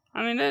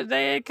 I mean,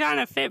 they kind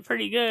of fit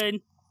pretty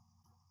good.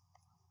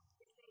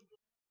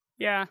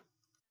 Yeah.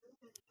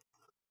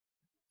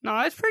 No,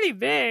 it's pretty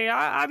big.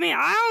 I mean,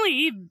 I only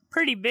eat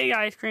pretty big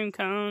ice cream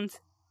cones.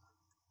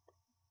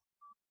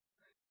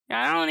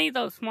 Yeah, I don't eat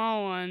those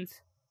small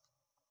ones.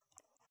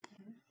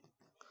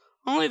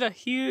 Only the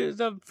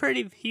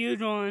pretty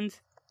huge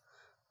ones.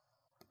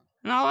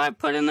 And I like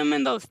putting them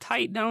in those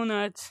tight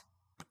donuts.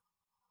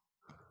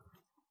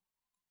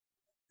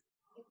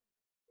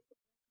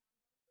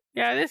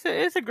 Yeah,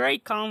 it's a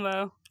great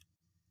combo.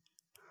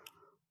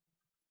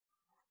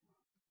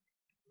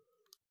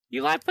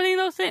 You like putting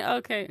those things?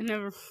 Okay,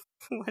 never.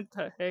 What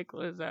the heck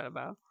was that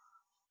about?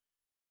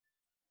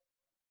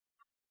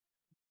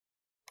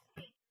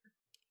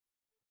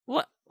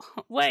 What?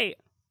 Wait.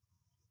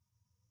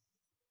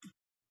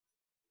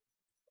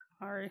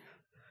 Sorry.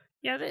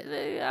 Yeah,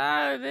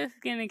 this is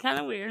getting kind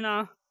of weird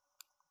now.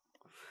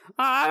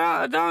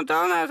 I don't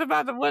ask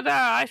about what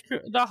that ice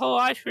cream, the whole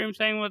ice cream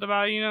thing was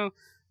about. You know,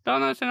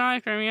 donuts and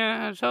ice cream.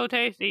 Yeah, it's so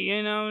tasty.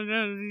 You know,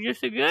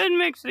 just a good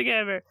mix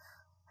together.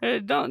 Yeah,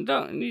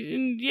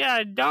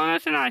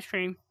 donuts and ice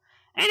cream.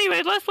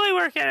 Anyways, let's play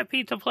work at a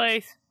pizza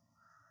place.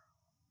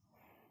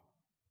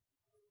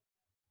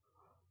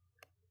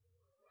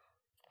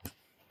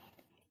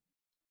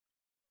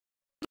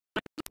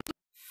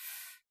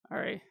 All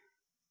right,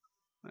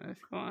 let's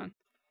go on.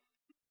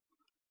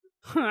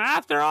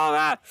 After all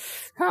that,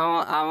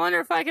 I wonder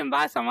if I can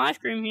buy some ice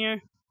cream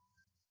here.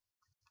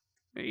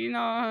 You know,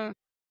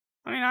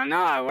 I mean, I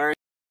know I work.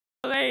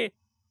 They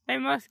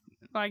must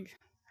like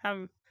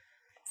have,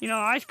 you know,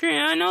 ice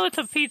cream. I know it's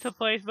a pizza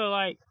place, but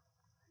like,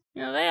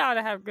 you know, they ought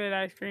to have good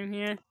ice cream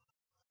here.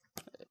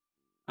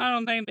 I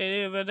don't think they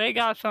do, but they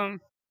got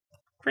some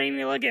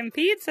creamy looking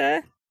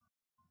pizza.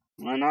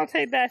 And I'll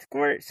take that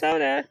squirt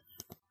soda.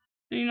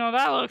 You know,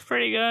 that looks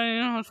pretty good.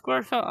 You know,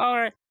 squirt soda.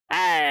 Alright.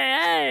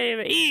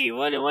 Hey, E,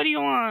 what do you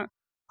want?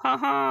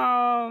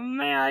 Haha,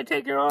 may I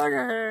take your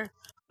order here?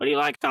 What do you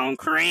like, some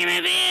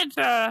creamy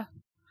pizza?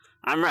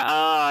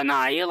 Oh,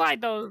 nah, you like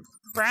those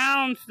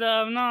brown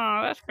stuff.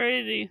 Nah, that's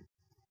crazy.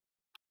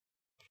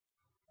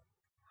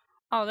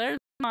 Oh, there's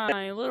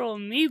my little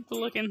meat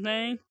looking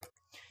thing.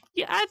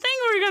 Yeah, I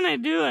think we're gonna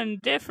do a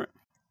different.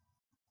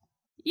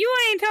 You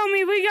ain't telling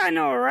me we got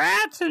no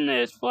rats in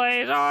this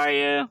place, are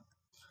you?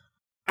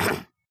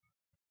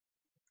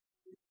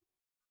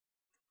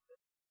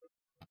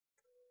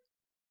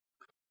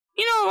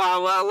 You know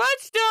what? Well,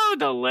 let's do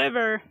the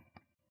liver.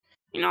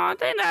 You know, I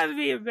think that'd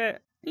be a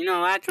bit. You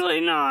know,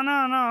 actually, no.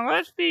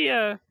 Let's be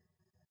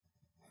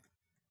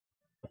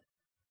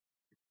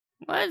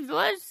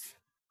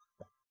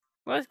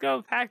let's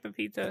go pack the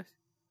pizzas.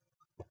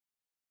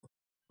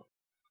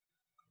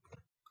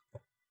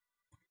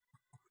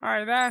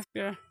 Alright, that's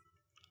good.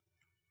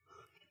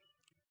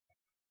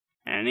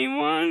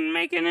 Anyone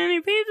making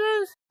any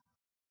pizzas?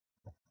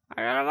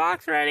 I got a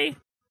box ready.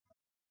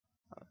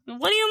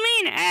 What do you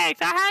mean,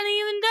 X? I hadn't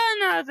even done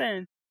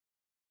nothing.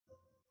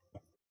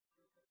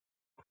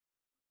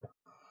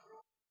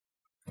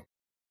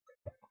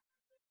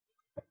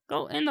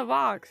 Go in the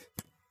box.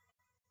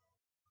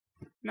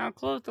 Now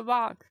close the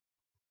box.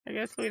 I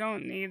guess we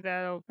don't need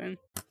that open.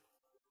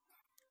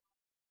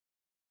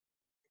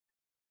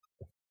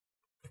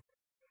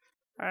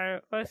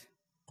 Alright,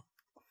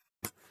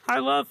 I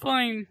love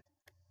playing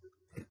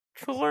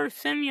Chore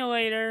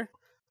Simulator.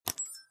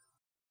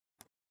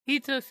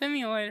 Pizza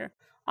Simulator.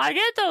 I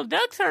get those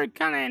ducks are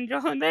kind of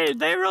enjoying.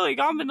 They really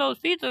gomping those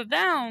pizzas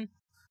down.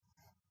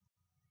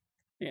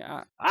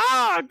 Yeah.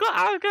 I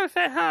was gonna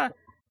say, huh?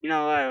 You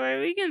know,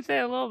 wait. We can say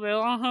a little bit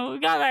longer. We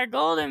got that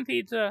golden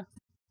pizza.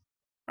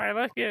 All right,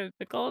 let's get it.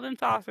 The golden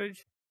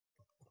sausage.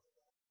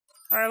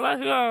 All right,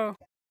 let's go.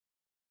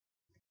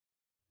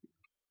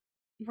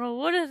 Bro,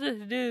 what is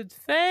this dude's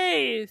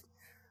face?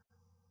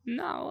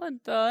 No,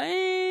 what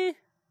the?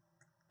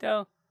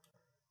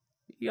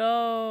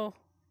 Yo.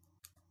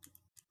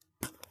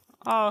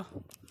 Oh,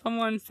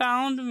 someone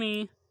found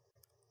me.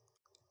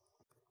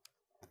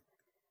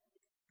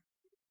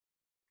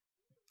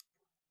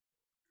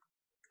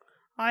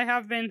 I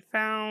have been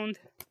found.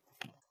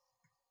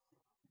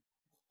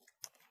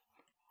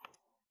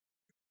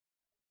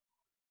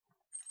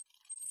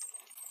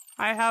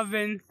 I have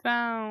been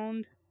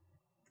found.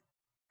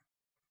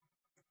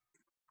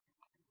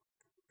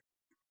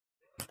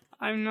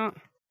 I'm not.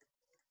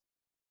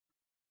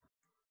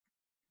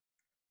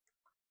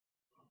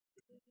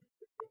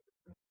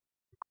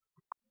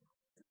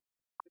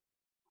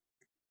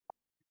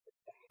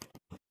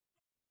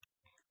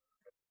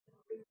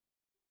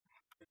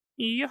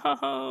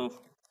 Yo.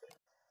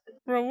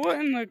 Bro, what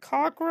in the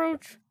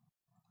cockroach?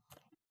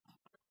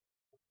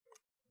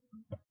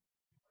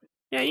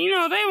 Yeah, you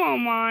know, they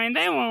won't mind.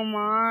 They won't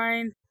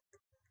mind.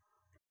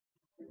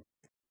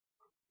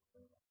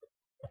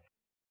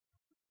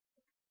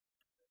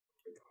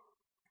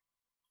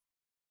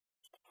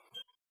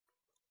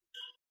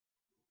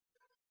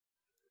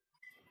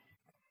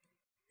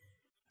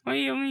 What do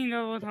you mean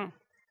double time?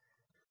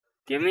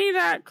 Give me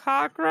that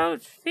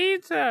cockroach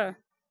pizza.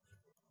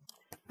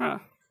 Huh.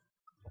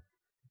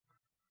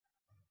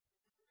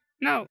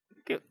 No.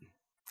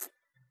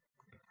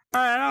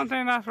 Alright, I don't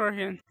think that's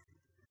working.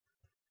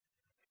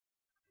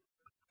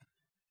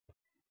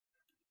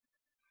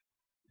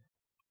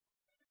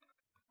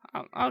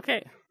 Oh,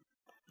 okay.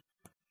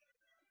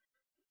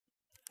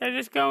 Yeah,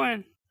 just go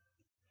in.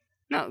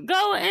 No,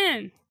 go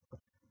in.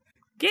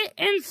 Get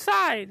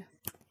inside.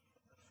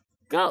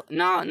 Go.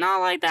 No, not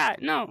like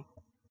that. No.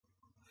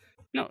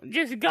 No,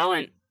 just go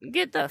and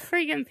get the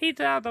freaking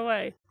pizza out of the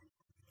way.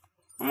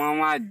 I'm on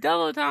my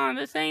double time.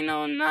 This ain't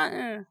no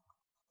nothing.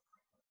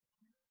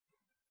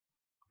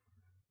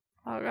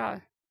 Oh,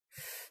 God.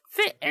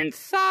 Fit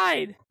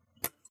inside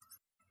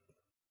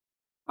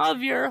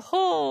of your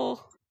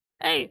hole.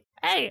 Hey.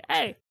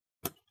 Let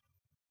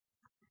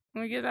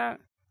me get that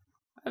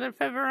other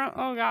pepperoni.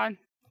 Oh, God.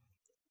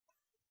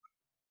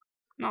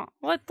 No.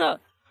 What the?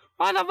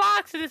 Why the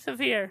box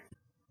disappear?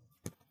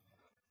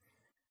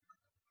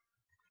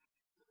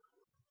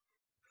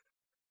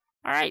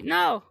 Alright,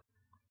 no.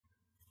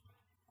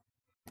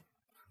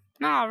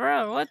 Nah,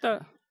 bro, what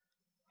the?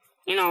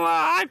 You know what?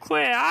 I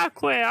quit.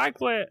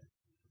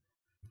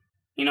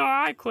 You know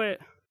what? I quit.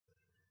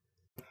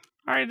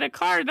 Alright, the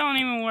car don't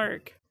even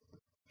work.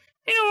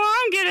 You know what?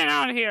 I'm getting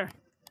out of here.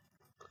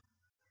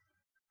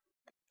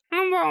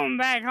 I'm going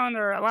back home to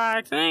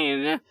relax.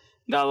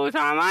 Double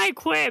time. I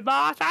quit,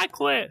 boss. I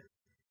quit.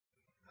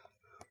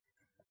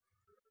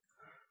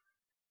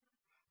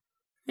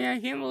 Yeah, I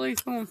can't believe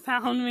someone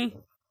found me.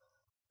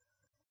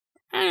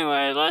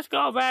 Anyway, let's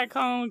go back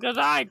home because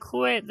I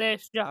quit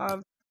this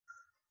job.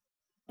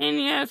 And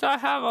yes, I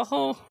have a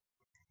whole...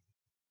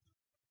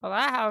 Well,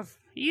 I have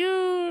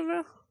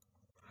you.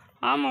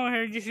 I'm over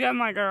here just at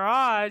my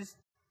garage.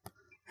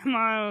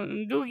 My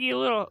dookie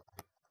little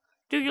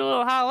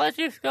house. Let's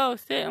just go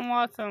sit and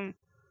watch some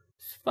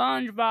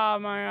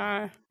SpongeBob, my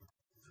guy.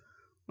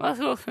 Let's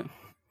go.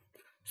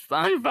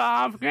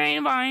 SpongeBob,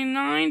 created by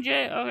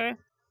 9J. Okay.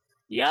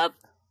 Yup.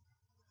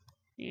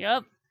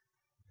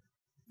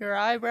 Your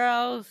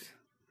eyebrows.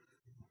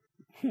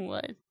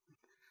 What?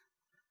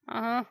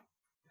 My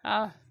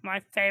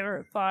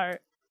favorite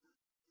part.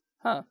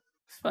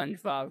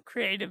 SpongeBob,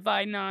 created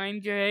by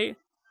 9J.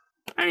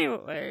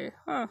 Anyway,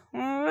 well,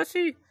 let's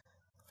see.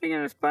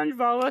 Speaking of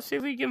SpongeBob, let's see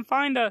if we can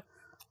find a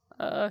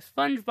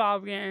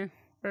SpongeBob game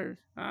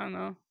first. I don't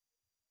know.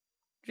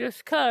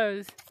 Just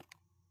 'cause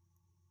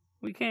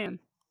we can.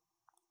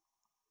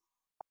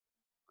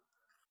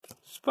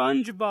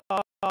 SpongeBob.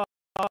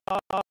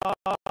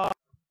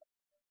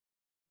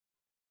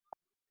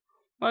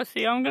 Let's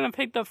see. I'm gonna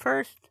pick the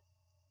first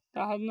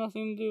that has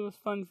nothing to do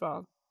with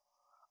SpongeBob.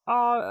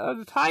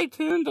 The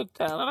Tycoon.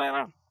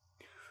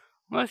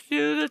 Let's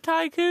do the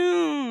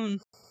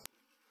Tycoon.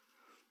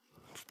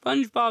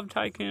 SpongeBob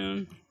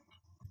Tycoon.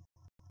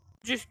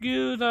 Just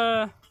do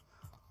the...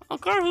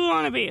 Of course we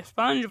want to be a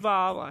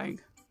SpongeBob,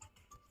 like...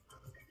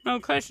 No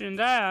questions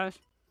asked.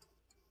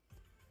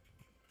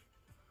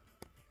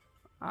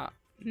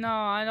 No,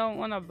 I don't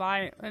want to buy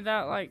it.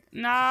 That, like...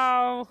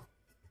 No!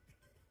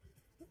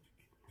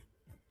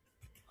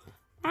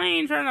 I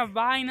ain't trying to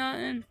buy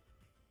nothing.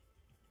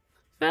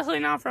 Especially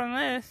not from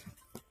this.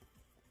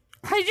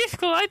 I just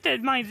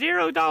collected my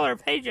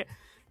 $0 paycheck.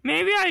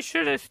 Maybe I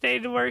should have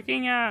stayed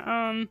working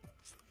at,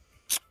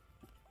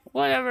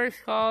 whatever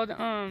it's called,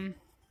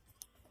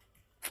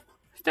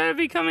 instead of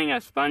becoming a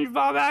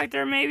SpongeBob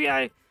actor, maybe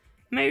I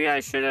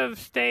should have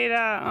stayed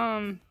at,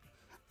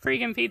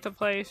 freaking pizza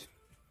place.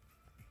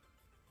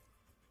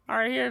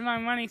 Alright, here's my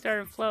money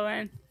started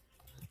flowing.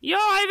 Yo,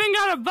 I even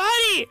got a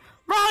buddy!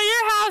 Bro,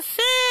 your house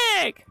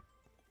sick!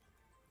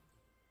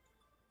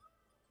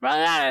 Bro,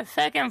 got a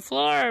second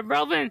floor.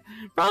 Bro's been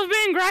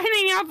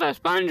grinding out the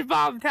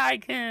SpongeBob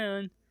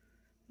Tycoon.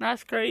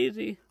 That's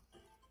crazy.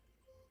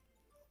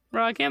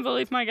 Bro, I can't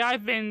believe my guy's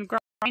been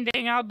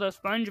grinding out the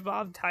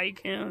SpongeBob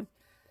Tycoon.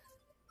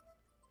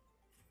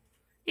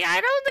 Yeah,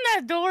 I don't think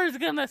that door is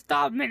gonna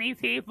stop many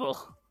people.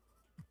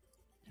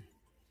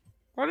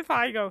 What if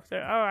I go through?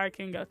 Oh, I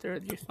can go through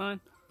it just fine.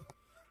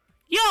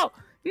 Yo,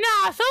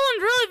 nah,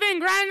 someone's really been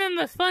grinding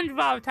the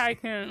SpongeBob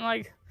Tycoon.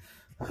 Like,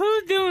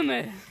 who's doing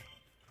this?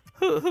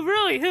 Who?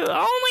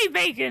 Only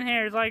Bacon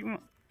Hair is like,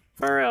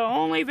 for real,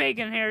 only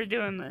Bacon Hair is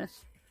doing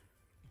this.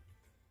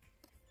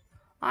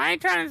 I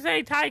ain't trying to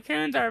say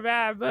tycoons are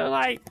bad, but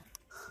like,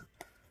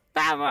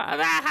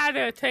 that had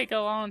to take a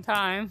long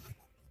time.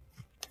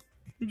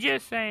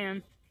 Just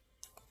saying.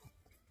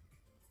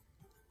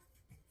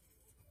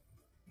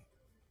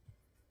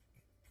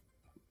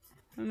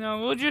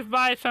 No, we'll just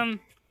buy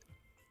some.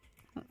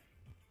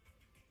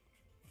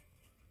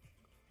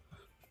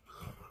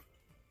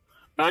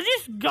 I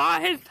just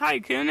got his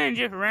tycoon and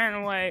just ran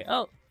away.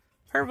 Oh,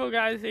 purple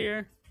guy's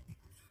here.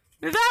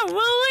 Is that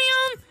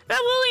William? Is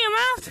that William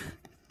out?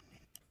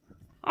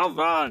 Oh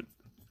God,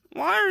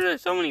 why are there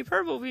so many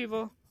purple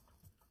people?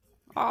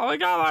 Oh, we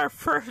got our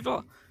first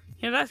one.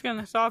 Yeah, that's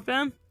gonna stop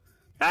him.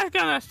 That's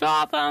gonna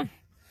stop him.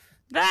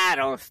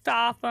 That'll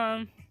stop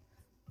him.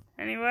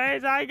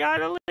 Anyways, I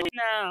gotta leave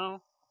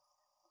now.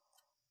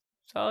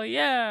 So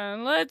yeah,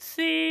 let's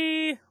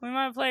see. We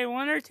might play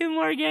 1 or 2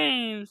 more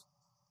games.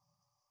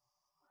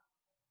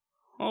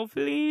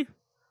 Hopefully.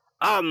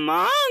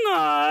 Among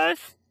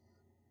Us?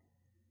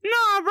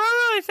 No, bro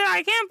really said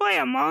I can't play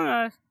Among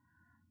Us.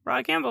 Bro,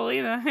 I can't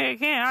believe that.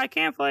 I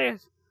can't play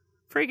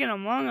freaking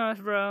Among Us,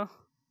 bro.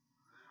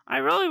 I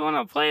really want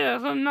to play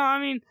this. No, I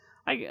mean,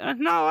 it's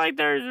not like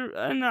there's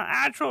an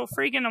actual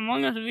freaking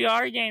Among Us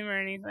VR game or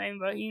anything,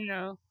 but you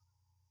know.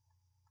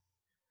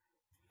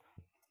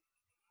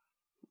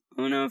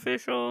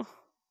 Unofficial.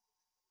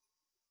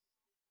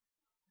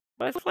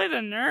 Let's play the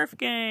Nerf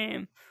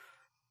game.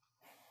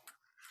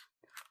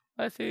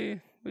 Let's see if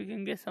we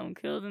can get some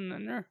kills in the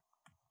Nerf.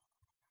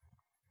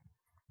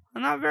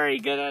 I'm not very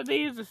good at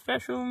these,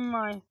 especially when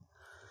my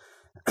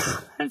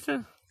it's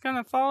just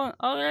gonna fall.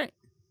 Alright.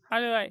 How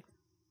do I?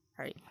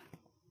 Alright.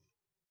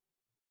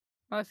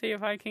 Let's see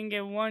if I can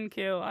get one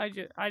kill. I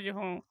just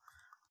won't.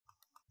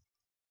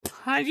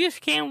 I just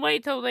can't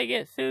wait till they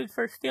get sued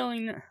for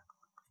stealing their...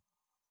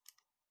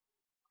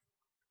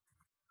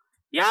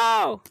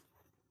 Yo!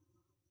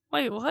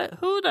 Wait, what?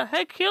 Who the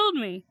heck killed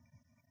me?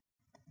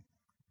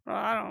 Well,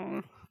 I don't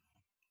know.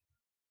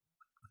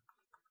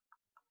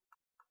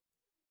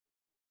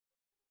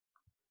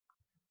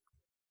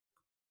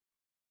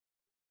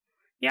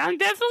 Yeah, I'm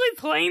definitely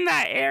playing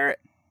that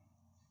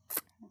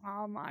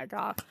Oh my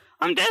god.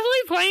 I'm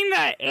definitely playing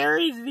that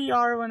Ares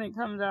VR when it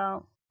comes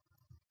out.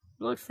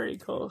 It looks pretty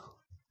cool.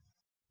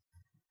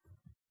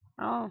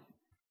 Oh.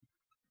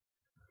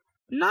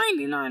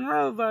 99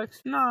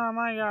 Robux. Nah,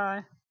 my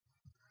guy.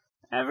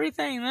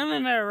 Everything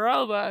limited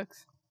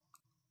Robux.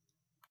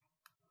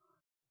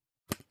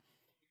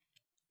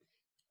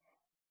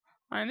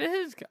 I mean,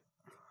 this is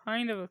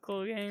kind of a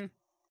cool game.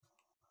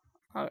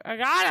 I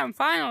got him,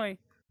 finally.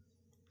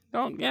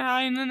 Don't get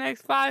high in the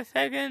next 5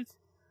 seconds.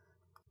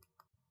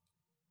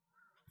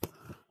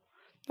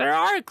 There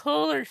are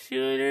cooler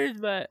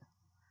shooters, but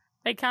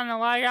they kind of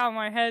lag out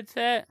my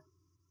headset.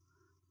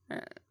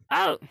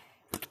 Oh.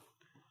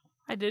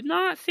 I did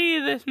not see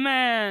this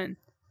man.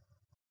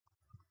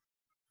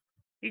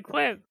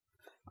 Equip.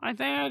 I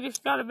think I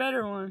just got a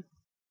better one.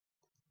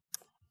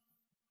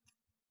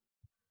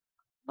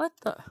 What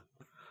the?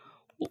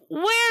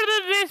 Where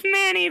did this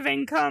man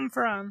even come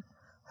from?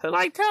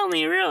 Like, tell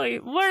me, really,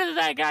 where did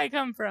that guy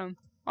come from?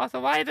 Also,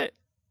 why is it?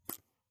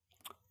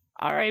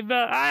 Alright,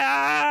 but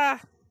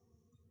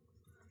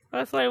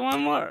let's play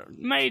one more,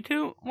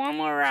 one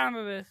more round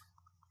of this.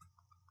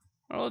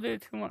 Or we'll do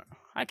 2 more.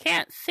 I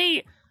can't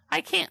see.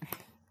 I can't.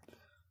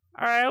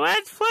 Alright,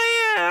 let's play,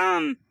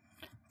 3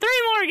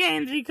 more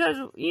games because,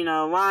 you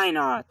know, why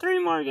not?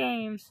 3 more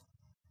games.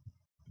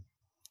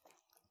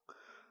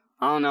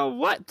 I don't know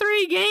what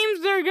 3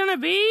 games they're gonna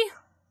be.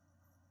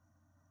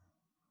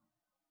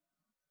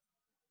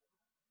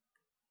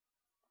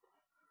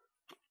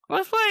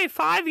 Let's play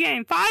 5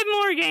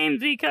 more games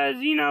because,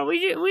 you know,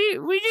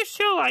 we just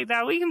chill like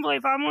that. We can play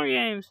 5 more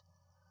games.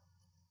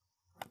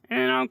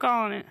 And I'm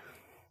calling it.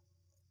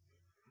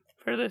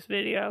 For this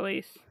video, at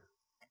least.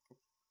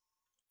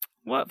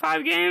 What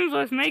 5 games?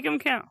 Let's make them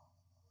count.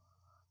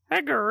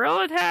 That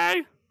gorilla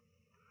tag.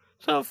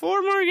 So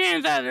 4 more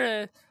games after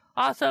this.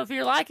 Also, if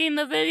you're liking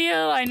the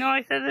video, I know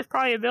I said this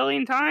probably a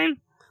billion times.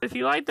 If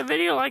you like the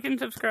video, like and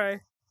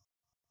subscribe.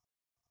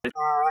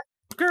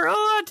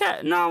 Gorilla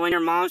tag. No, when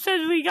your mom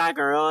says we got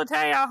gorilla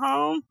tag at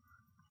home.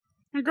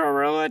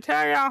 Gorilla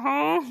tag at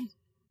home.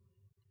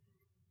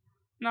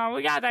 No,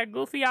 we got that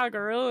goofy out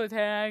gorilla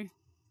tag.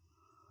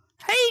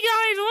 Hey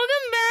guys,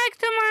 welcome back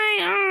to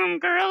my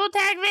gorilla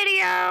tag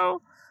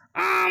video.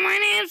 My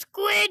name's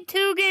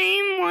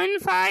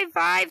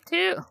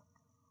Squid2Game1552.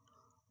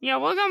 Yeah,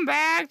 welcome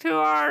back to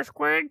our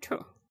square.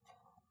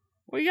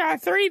 We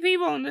got 3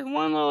 people in this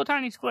one little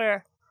tiny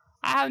square.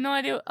 I have no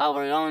idea. Oh,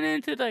 we're going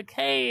into the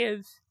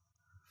caves.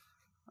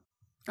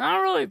 I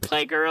don't really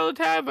play gorilla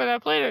tag, but I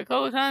played it a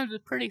couple times.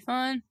 It's pretty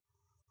fun.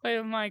 Played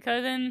with my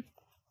cousin.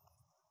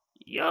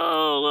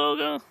 Yo,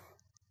 logo.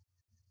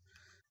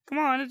 Come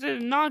on, is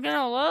it not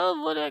gonna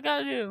load? What do I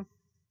gotta do?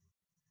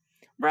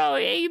 Bro,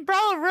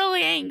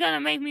 really ain't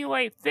gonna make me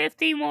wait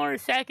 50 more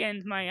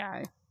seconds, my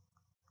guy.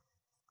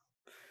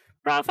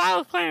 Bro, if I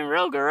was playing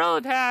real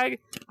gorilla tag,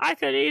 I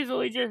could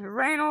easily just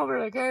ran over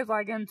the cave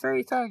like in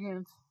 3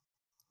 seconds.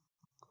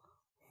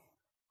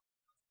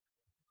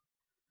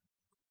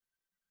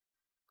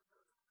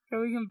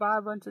 So we can buy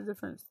a bunch of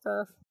different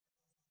stuff.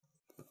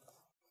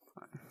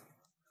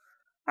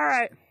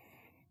 Alright.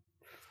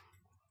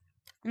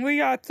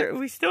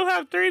 We still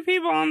have 3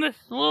 people on this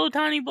little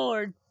tiny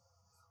board.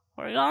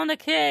 We're going to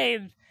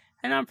caves.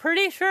 And I'm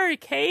pretty sure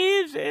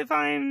caves, if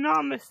I'm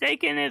not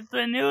mistaken, is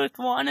the newest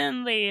one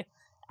in the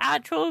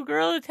actual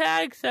gorilla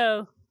tag,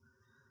 so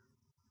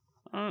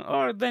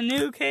or the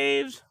new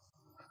caves.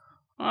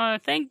 I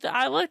think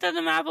I looked at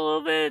the map a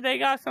little bit. They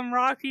got some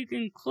rocks you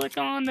can click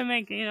on to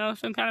make, you know,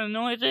 some kind of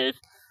noises.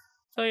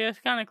 So yeah, it's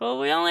kind of cool.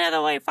 We only have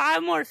to wait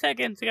 5 more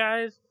seconds,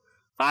 guys.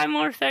 5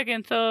 more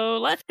seconds. So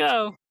let's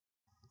go.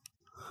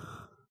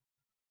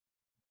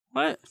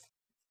 What?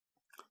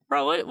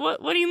 Bro,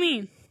 what do you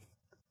mean?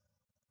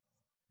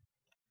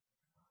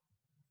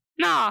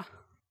 Nah.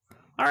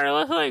 Alright,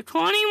 let's wait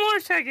 20 more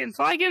seconds.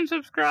 Like and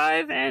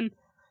subscribe. And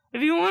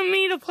if you want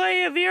me to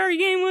play a VR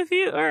game with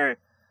you, or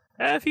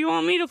if you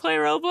want me to play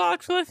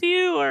Roblox with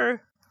you,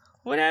 or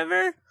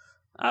whatever,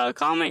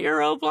 comment your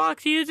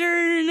Roblox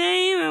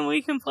username and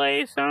we can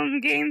play some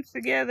games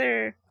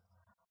together.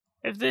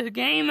 If this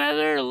game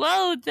ever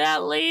loads,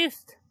 at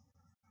least.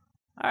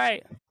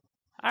 Alright.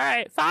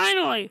 Alright,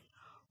 finally.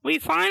 We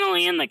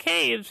finally in the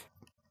caves.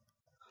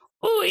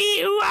 Ooh,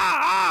 ee, ooh,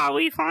 ah, ah.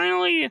 We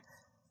finally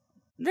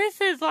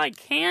This is like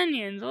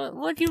canyons.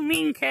 What do you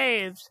mean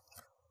caves?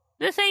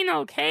 This ain't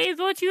no caves.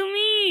 What you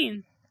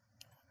mean?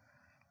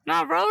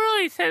 Nah, bro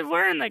really said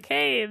we're in the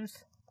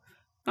caves.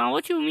 Nah,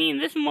 what you mean?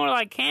 This is more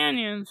like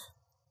canyons.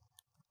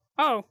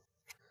 Oh.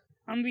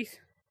 I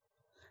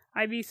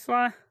be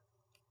slow.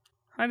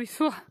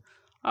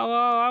 Oh,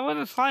 well, I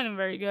wasn't sliding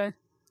very good.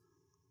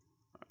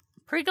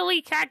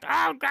 Prickly cactus.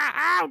 Oh,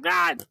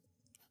 God.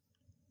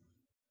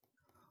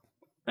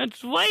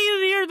 It's way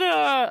easier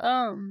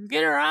to,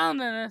 get around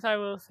than this, I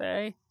will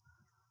say.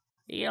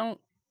 You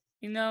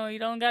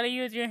don't gotta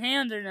use your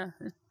hands or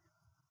nothing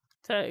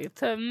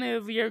to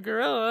move your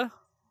gorilla.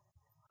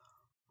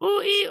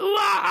 Ooh, ee, ooh,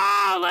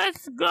 ah, ah,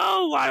 let's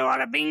go. I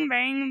want a bing,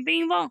 bang,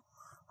 bing, bong.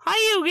 How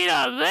you get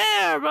up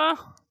there, bro?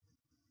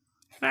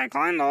 Can I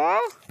climb the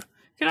wall?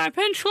 Can I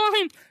pinch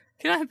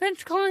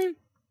climb?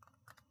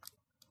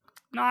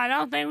 No, I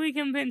don't think we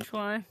can pinch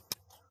climb.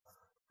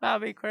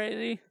 That'd be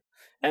crazy.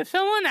 If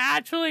someone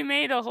actually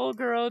made a whole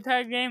Gorilla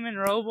Tag game in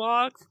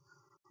Roblox,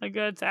 like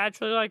it's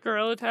actually like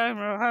Gorilla Tag,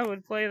 I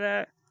would play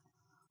that.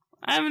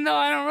 Even though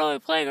I don't really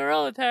play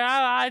Gorilla Tag,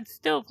 I'd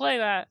still play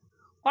that.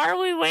 Why are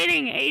we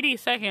waiting 80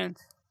 seconds?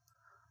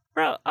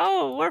 Bro,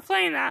 oh, we're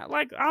playing that.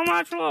 Like, I'm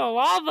actually a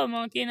lava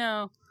monkey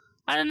now.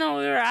 I didn't know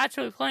we were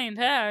actually playing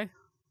tag.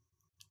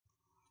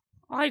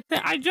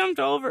 I jumped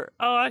over.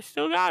 Oh, I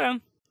still got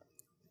him.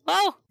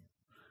 Well,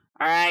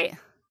 alright.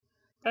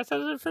 That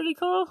sounds pretty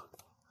cool.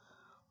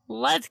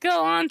 Let's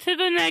go on to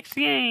the next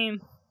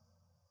game.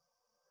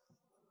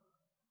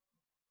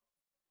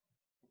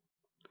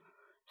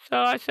 So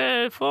I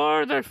said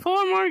there's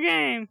 4 more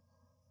games.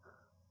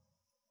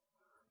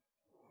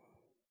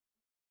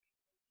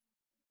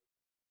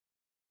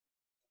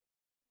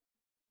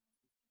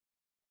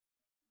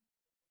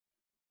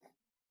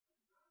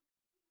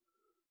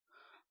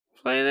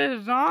 Play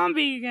this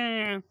zombie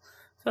game.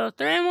 So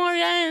 3 more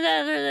games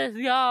after this,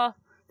 y'all.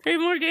 3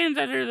 more games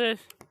after this,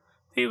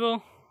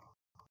 people.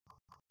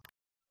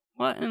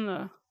 What in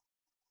the...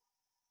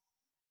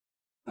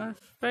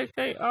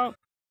 spectate, oh.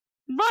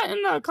 What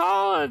in the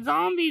Call of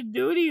Zombie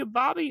Duty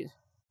Bobbies?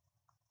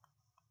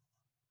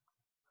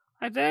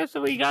 I think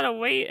so we gotta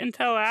wait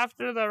until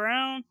after the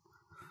round.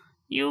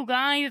 You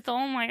guys,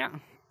 oh my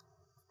god.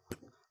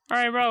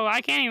 Alright, bro,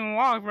 I can't even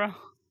walk, bro.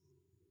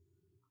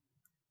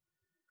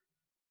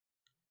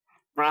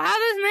 Bro, how's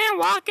this man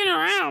walking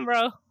around,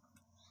 bro?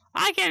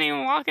 I can't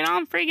even walk and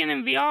I'm freaking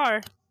in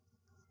VR.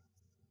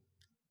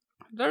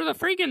 There's a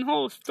freaking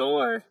whole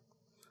store.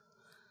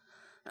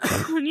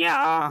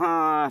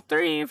 Yeah,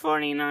 $3.49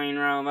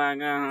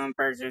 Robux,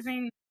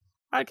 purchasing.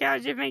 Okay, I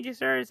was just making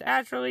sure it's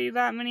actually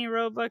that many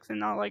Robux and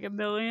not like 1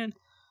 billion.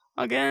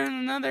 Again,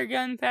 another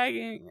gun pack.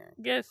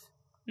 Guess,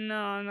 no,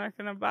 I'm not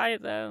gonna buy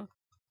it though.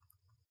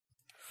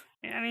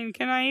 I mean,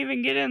 can I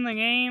even get in the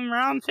game?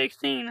 Round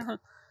 16.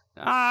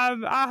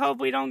 I hope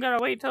we don't gotta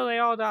wait till they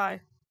all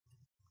die.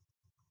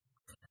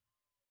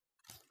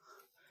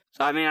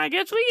 So, I mean, I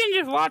guess we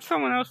can just watch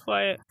someone else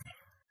play it.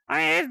 I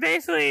mean, it's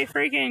basically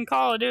freaking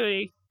Call of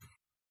Duty.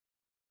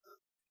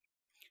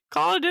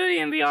 Call of Duty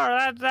in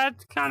VR,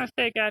 that's kind of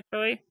sick,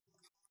 actually.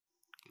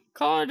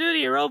 Call of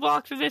Duty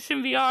Roblox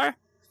Edition VR.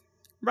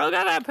 Bro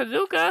got that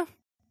bazooka.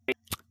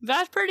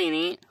 That's pretty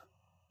neat.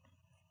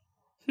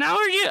 Now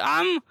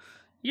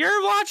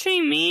you're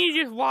watching me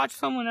just watch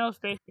someone else,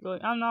 basically.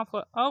 I'm not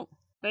oh,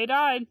 they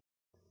died.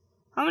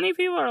 How many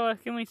people are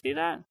left? Can we see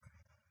that?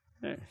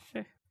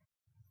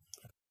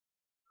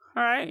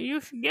 Alright,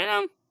 you should get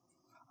them.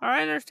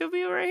 Alright, there's 2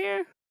 people right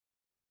here.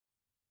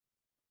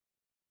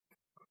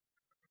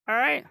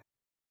 Alright.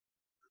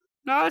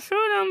 No,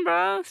 shoot him,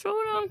 bro.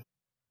 Shoot him.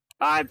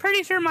 I'm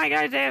pretty sure my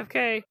guy's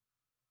AFK.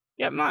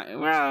 Yep,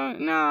 bro,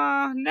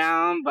 no,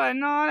 down, but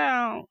not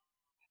out.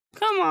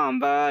 Come on,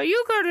 bro.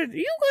 You could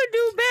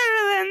do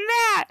better than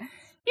that.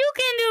 You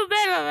can do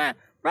better than,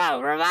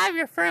 bro. Revive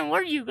your friend.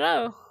 Where'd you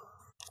go?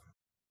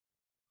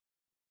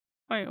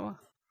 Wait, what?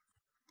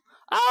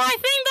 Oh, I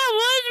think that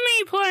was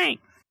me playing.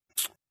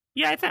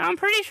 Yeah, I'm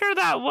pretty sure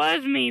that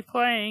was me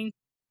playing.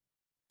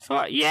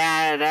 So,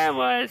 yeah, that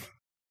was.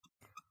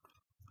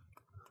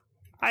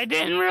 I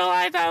didn't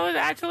realize I was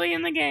actually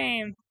in the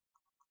game.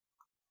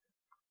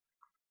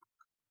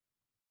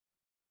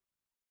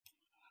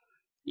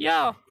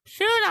 Yo,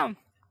 shoot him.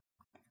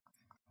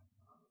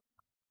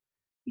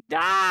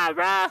 Die,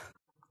 bro.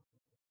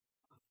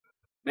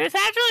 It's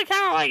actually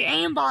kind of like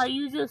aimbot.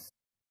 You just.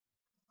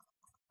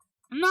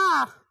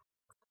 Nah.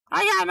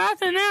 I got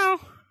nothing now.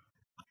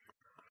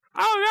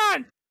 Oh,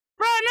 God.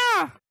 Bro,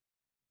 no.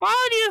 Why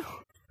would you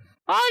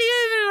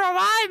even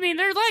revive me?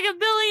 There's like 1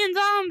 billion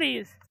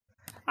zombies.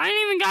 I ain't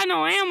even got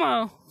no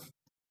ammo.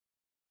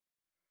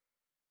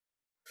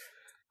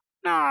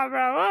 Nah,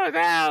 bro. Oh,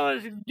 that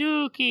was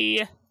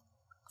dookie.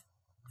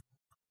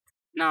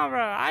 No,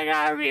 bro. I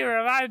gotta be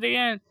revived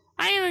again.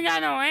 I ain't even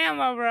got no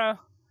ammo, bro.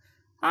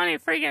 How many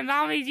freaking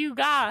zombies you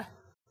got?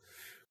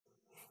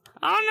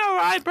 I don't know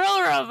why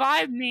bro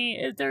revived me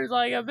if there's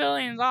like 1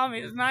 billion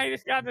zombies and I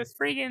just got this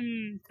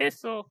freaking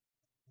pistol.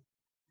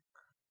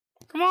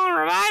 Come on,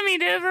 revive me,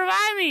 dude.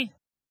 Revive me.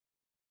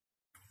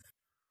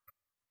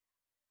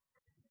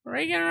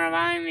 Freaking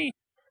revive me.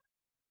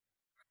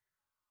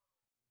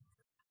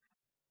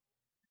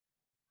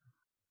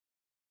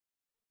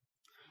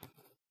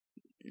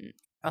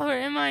 Oh,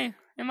 am I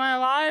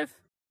alive?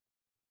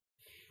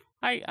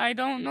 I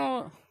don't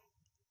know.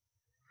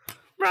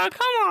 Bro,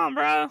 come on,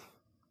 bro.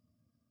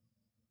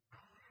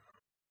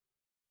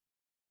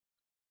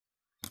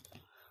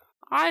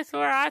 I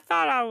swear, I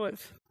thought I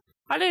was.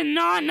 I did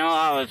not know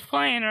I was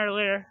playing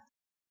earlier.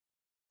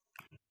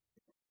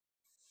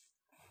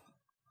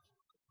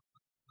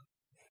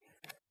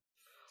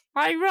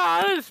 Like, bro,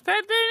 I was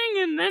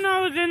spectating and then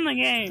I was in the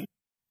game.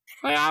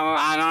 Like,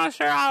 I'm not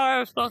sure how I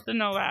was supposed to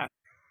know that.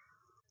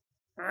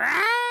 Bro,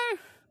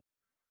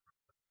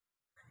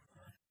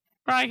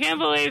 I can't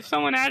believe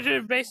someone actually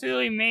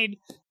basically made...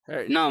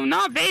 No,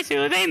 not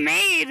basically. They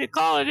made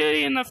Call of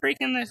Duty in the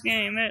freaking this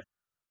game.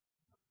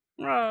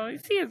 Bro, you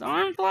see his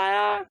arm fly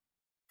off?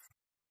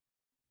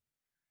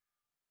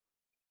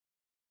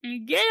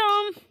 Get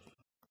him!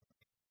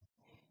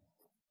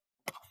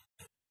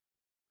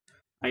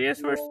 I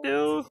guess we're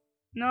still...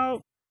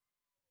 Nope.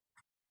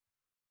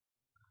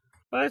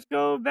 Let's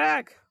go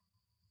back.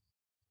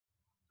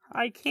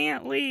 I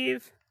can't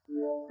leave.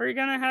 We're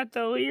gonna have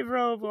to leave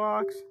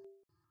Roblox.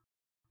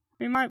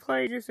 We might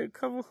play just a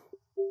couple...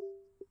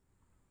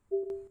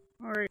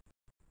 Alright.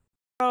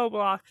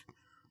 Roblox.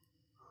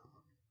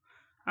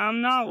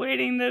 I'm not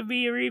waiting to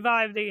be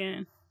revived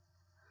again.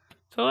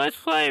 So let's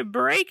play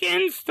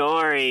Break-In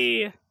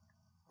Story.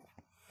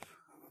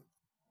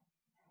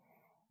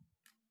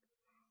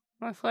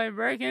 Let's play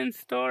Break-In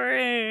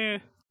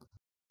Story.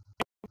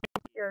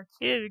 You're a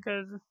kid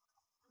because...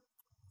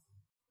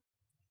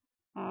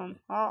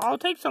 I'll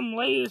take some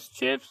Lay's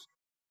chips.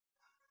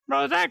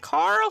 Bro, is that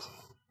Carl?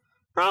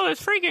 Bro,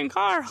 it's freaking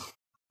Carl.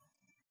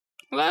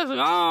 Let's go,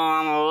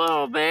 I'm a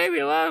little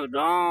baby, let's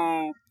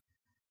go.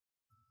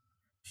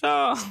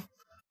 So,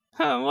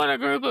 what a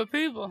group of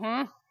people,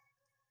 huh?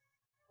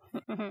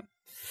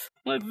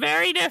 Look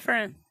very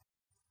different.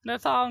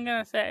 That's all I'm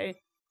gonna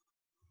say.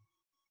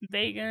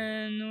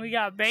 Bacon, we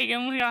got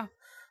freaking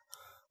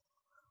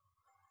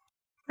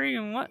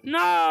what? No,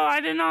 I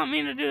did not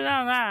mean to do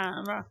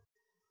that, bro.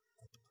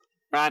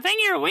 Bro, I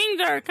think your wings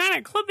are kind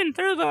of clipping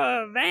through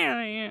the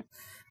van.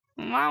 You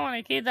might want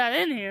to keep that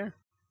in here.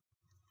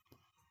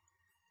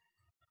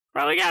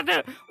 Bro, we got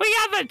the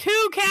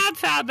 2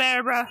 cats out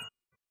there, bro.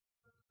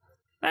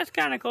 That's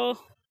kind of cool.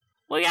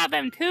 We got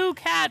them 2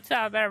 cats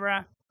out there,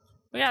 bro.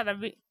 We got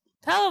the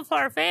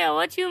teleport failed.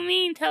 What you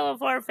mean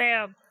teleport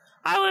failed?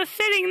 I was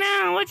sitting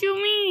down. What you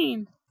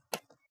mean?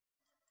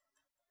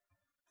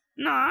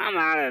 No, I'm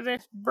out of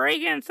this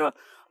break-in. So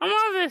I'm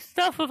out of this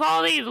stuff with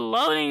all these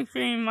loading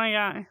screens, my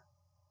guy.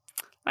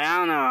 Like, I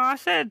don't know. I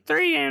said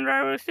 3 games,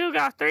 right? We still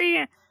got 3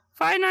 games.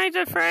 Five Nights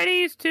at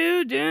Freddy's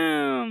 2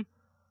 Doom.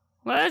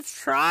 Let's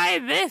try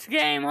this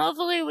game.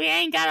 Hopefully we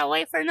ain't gotta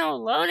wait for no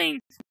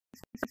loading.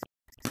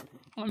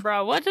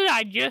 Bro, what did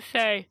I just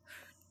say?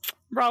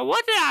 Bro,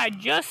 what did I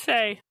just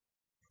say?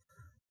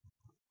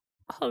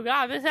 Oh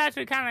god, this has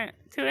to kind of...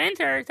 To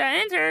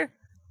enter.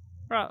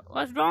 Bro,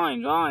 let's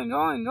going on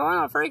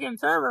a freaking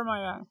server, my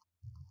guy.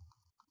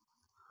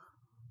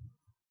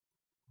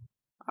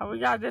 Oh, we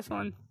got this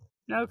one.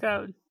 No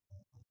code.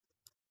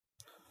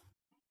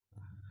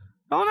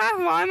 Don't ask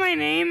why my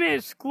name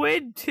is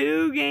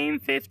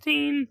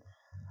Squid2Game15.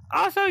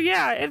 Also,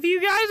 yeah, if you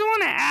guys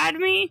want to add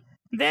me,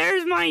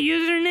 there's my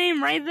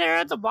username right there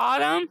at the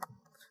bottom.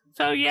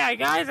 So, yeah,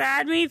 guys,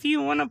 add me if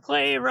you want to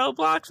play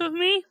Roblox with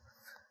me.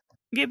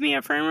 Give me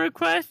a friend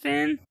request,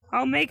 and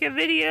I'll make a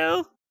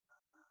video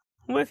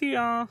with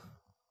y'all.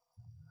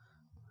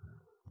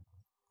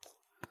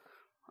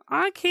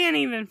 I can't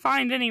even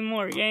find any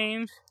more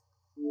games.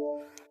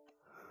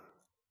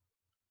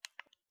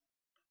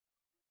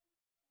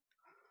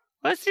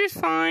 Let's just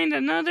find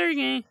another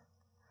game.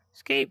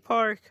 Skate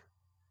park.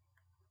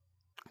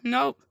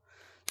 Nope.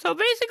 So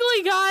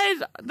basically,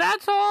 guys,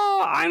 that's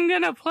all I'm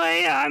gonna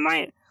play.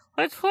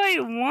 Let's play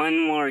one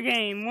more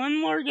game.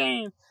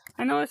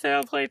 I know I said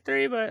I'll play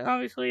 3, but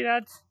obviously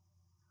that's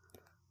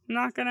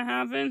not gonna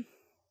happen.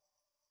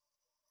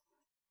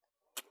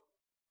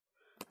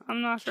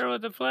 I'm not sure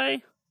what to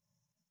play.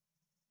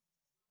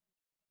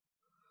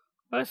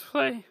 Let's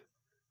play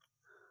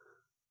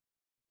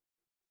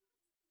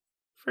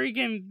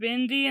freaking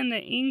Bendy and the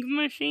Ink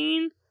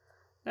Machine.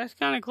 That's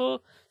kind of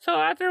cool.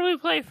 So after we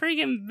play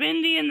freaking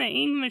Bendy and the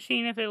Ink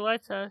Machine, if it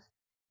lets us.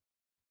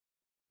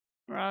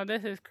 Bro,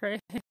 this is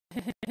crazy.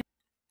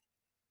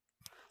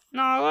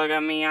 No, look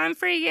at me. I'm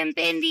freaking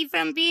Bendy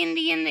from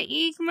Bendy and the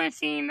Ink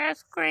Machine.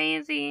 That's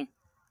crazy.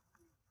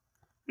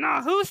 No,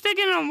 who's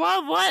sticking on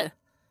what?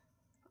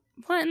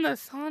 What in the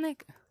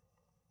Sonic?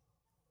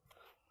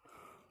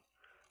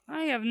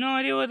 I have no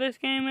idea what this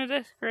game is.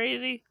 That's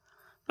crazy.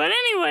 But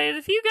anyways,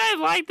 if you guys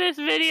like this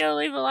video,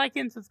 leave a like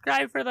and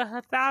subscribe for the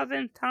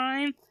 1,000th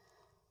time.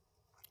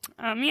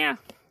 Yeah.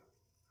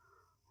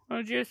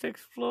 We'll just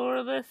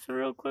explore this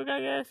real quick,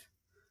 I guess.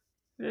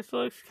 This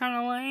looks kind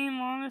of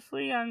lame,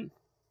 honestly.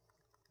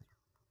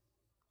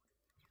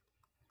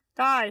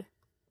 Die.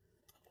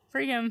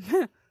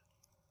 Freaking.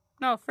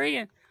 No,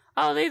 freaking.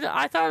 Oh,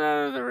 I thought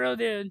that was a real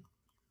dude.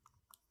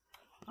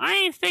 I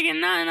ain't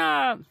sticking nothing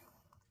up.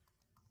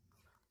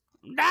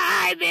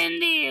 Die,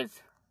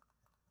 Bendies!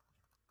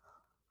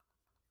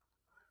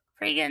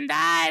 Freaking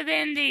die,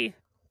 Bendy!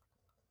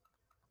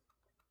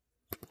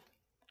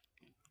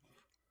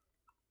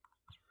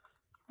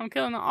 I'm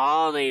killing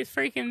all these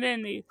freaking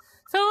Bendies.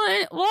 So,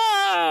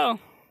 whoa!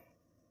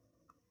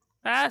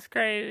 That's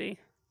crazy.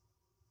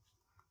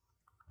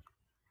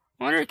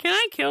 Wonder, can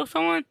I kill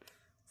someone?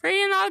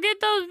 Freaking, I'll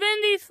get those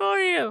Bendies for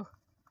you.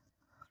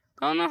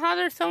 Don't know how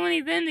there's so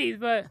many Bendies,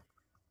 but...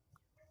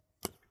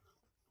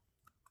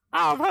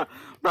 Oh, bro,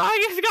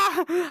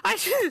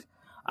 Alright,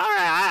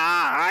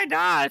 I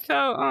died.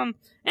 So,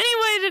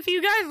 anyways, if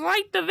you guys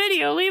liked the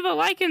video, leave a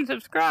like and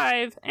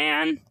subscribe,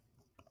 and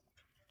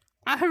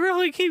I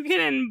really keep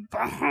getting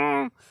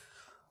boom.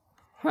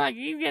 I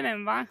keep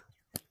getting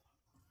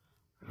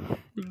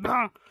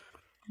boom.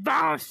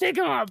 Boom, stick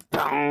him up,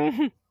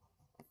 boom.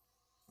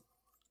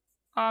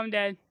 Oh, I'm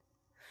dead.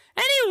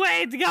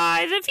 Anyways,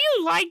 guys, if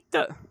you like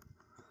the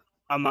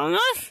Among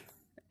Us,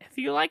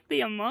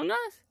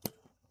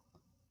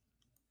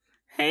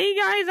 hey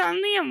guys,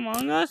 I'm the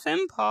Among Us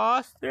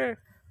imposter.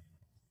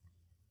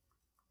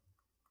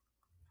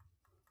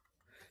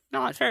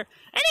 Not sure.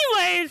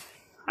 Anyways,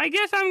 I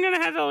guess I'm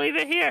gonna have to leave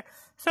it here.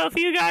 So if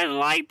you guys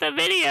liked the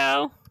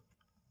video,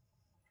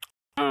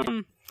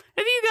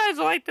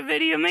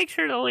 make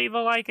sure to leave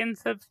a like and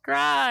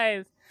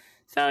subscribe.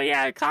 So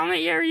yeah,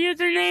 comment your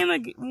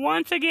username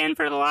once again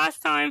for the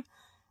last time.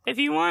 If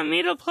you want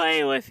me to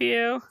play with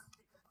you,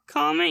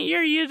 comment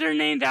your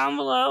username down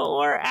below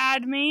or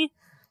add me.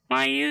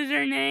 My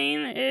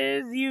username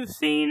is, you've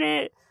seen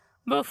it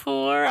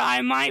before.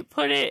 I might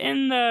put it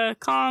in the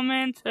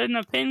comments, in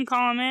the pinned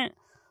comment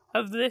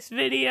of this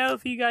video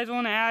if you guys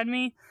want to add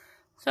me.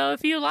 So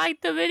if you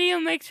liked the video,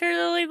 make sure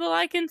to leave a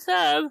like and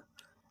sub.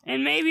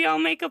 And maybe I'll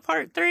make a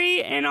part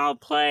 3 and I'll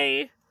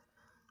play.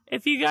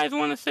 If you guys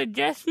want to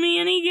suggest me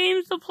any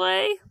games to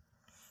play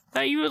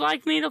that you would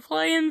like me to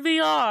play in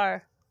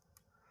VR,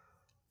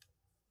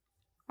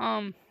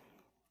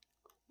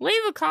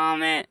 leave a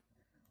comment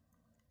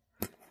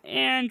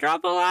and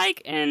drop a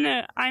like.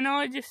 And I know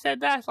I just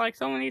said that like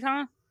so many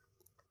times,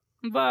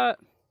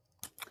 but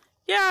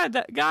yeah,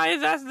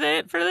 guys, that's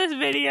it for this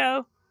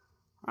video.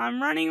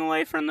 I'm running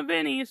away from the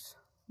bennies.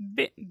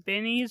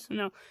 Bennies?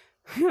 No.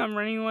 I'm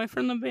running away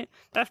from the bin.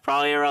 That's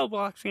probably a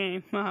Roblox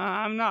game.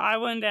 I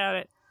wouldn't doubt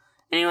it.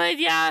 Anyways,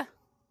 yeah.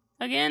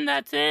 Again,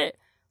 that's it.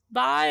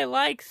 Bye,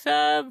 like,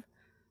 sub.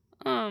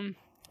 But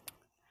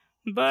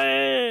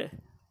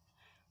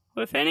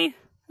with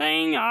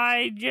anything,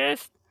 I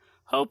just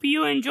hope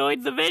you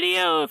enjoyed the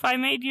video. If I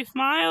made you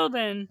smile,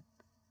 then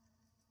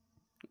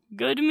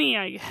good to me,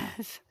 I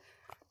guess.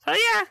 So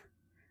yeah.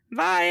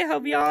 Bye.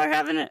 Hope you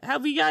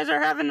guys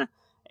are having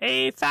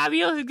a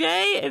fabulous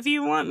day. If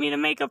you want me to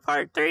make a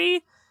part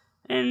 3,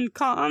 and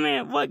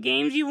comment what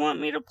games you want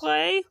me to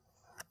play,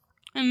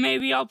 and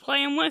maybe I'll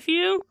play them with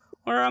you,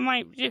 or I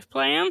might just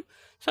play them.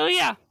 So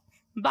yeah,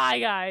 bye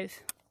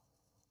guys.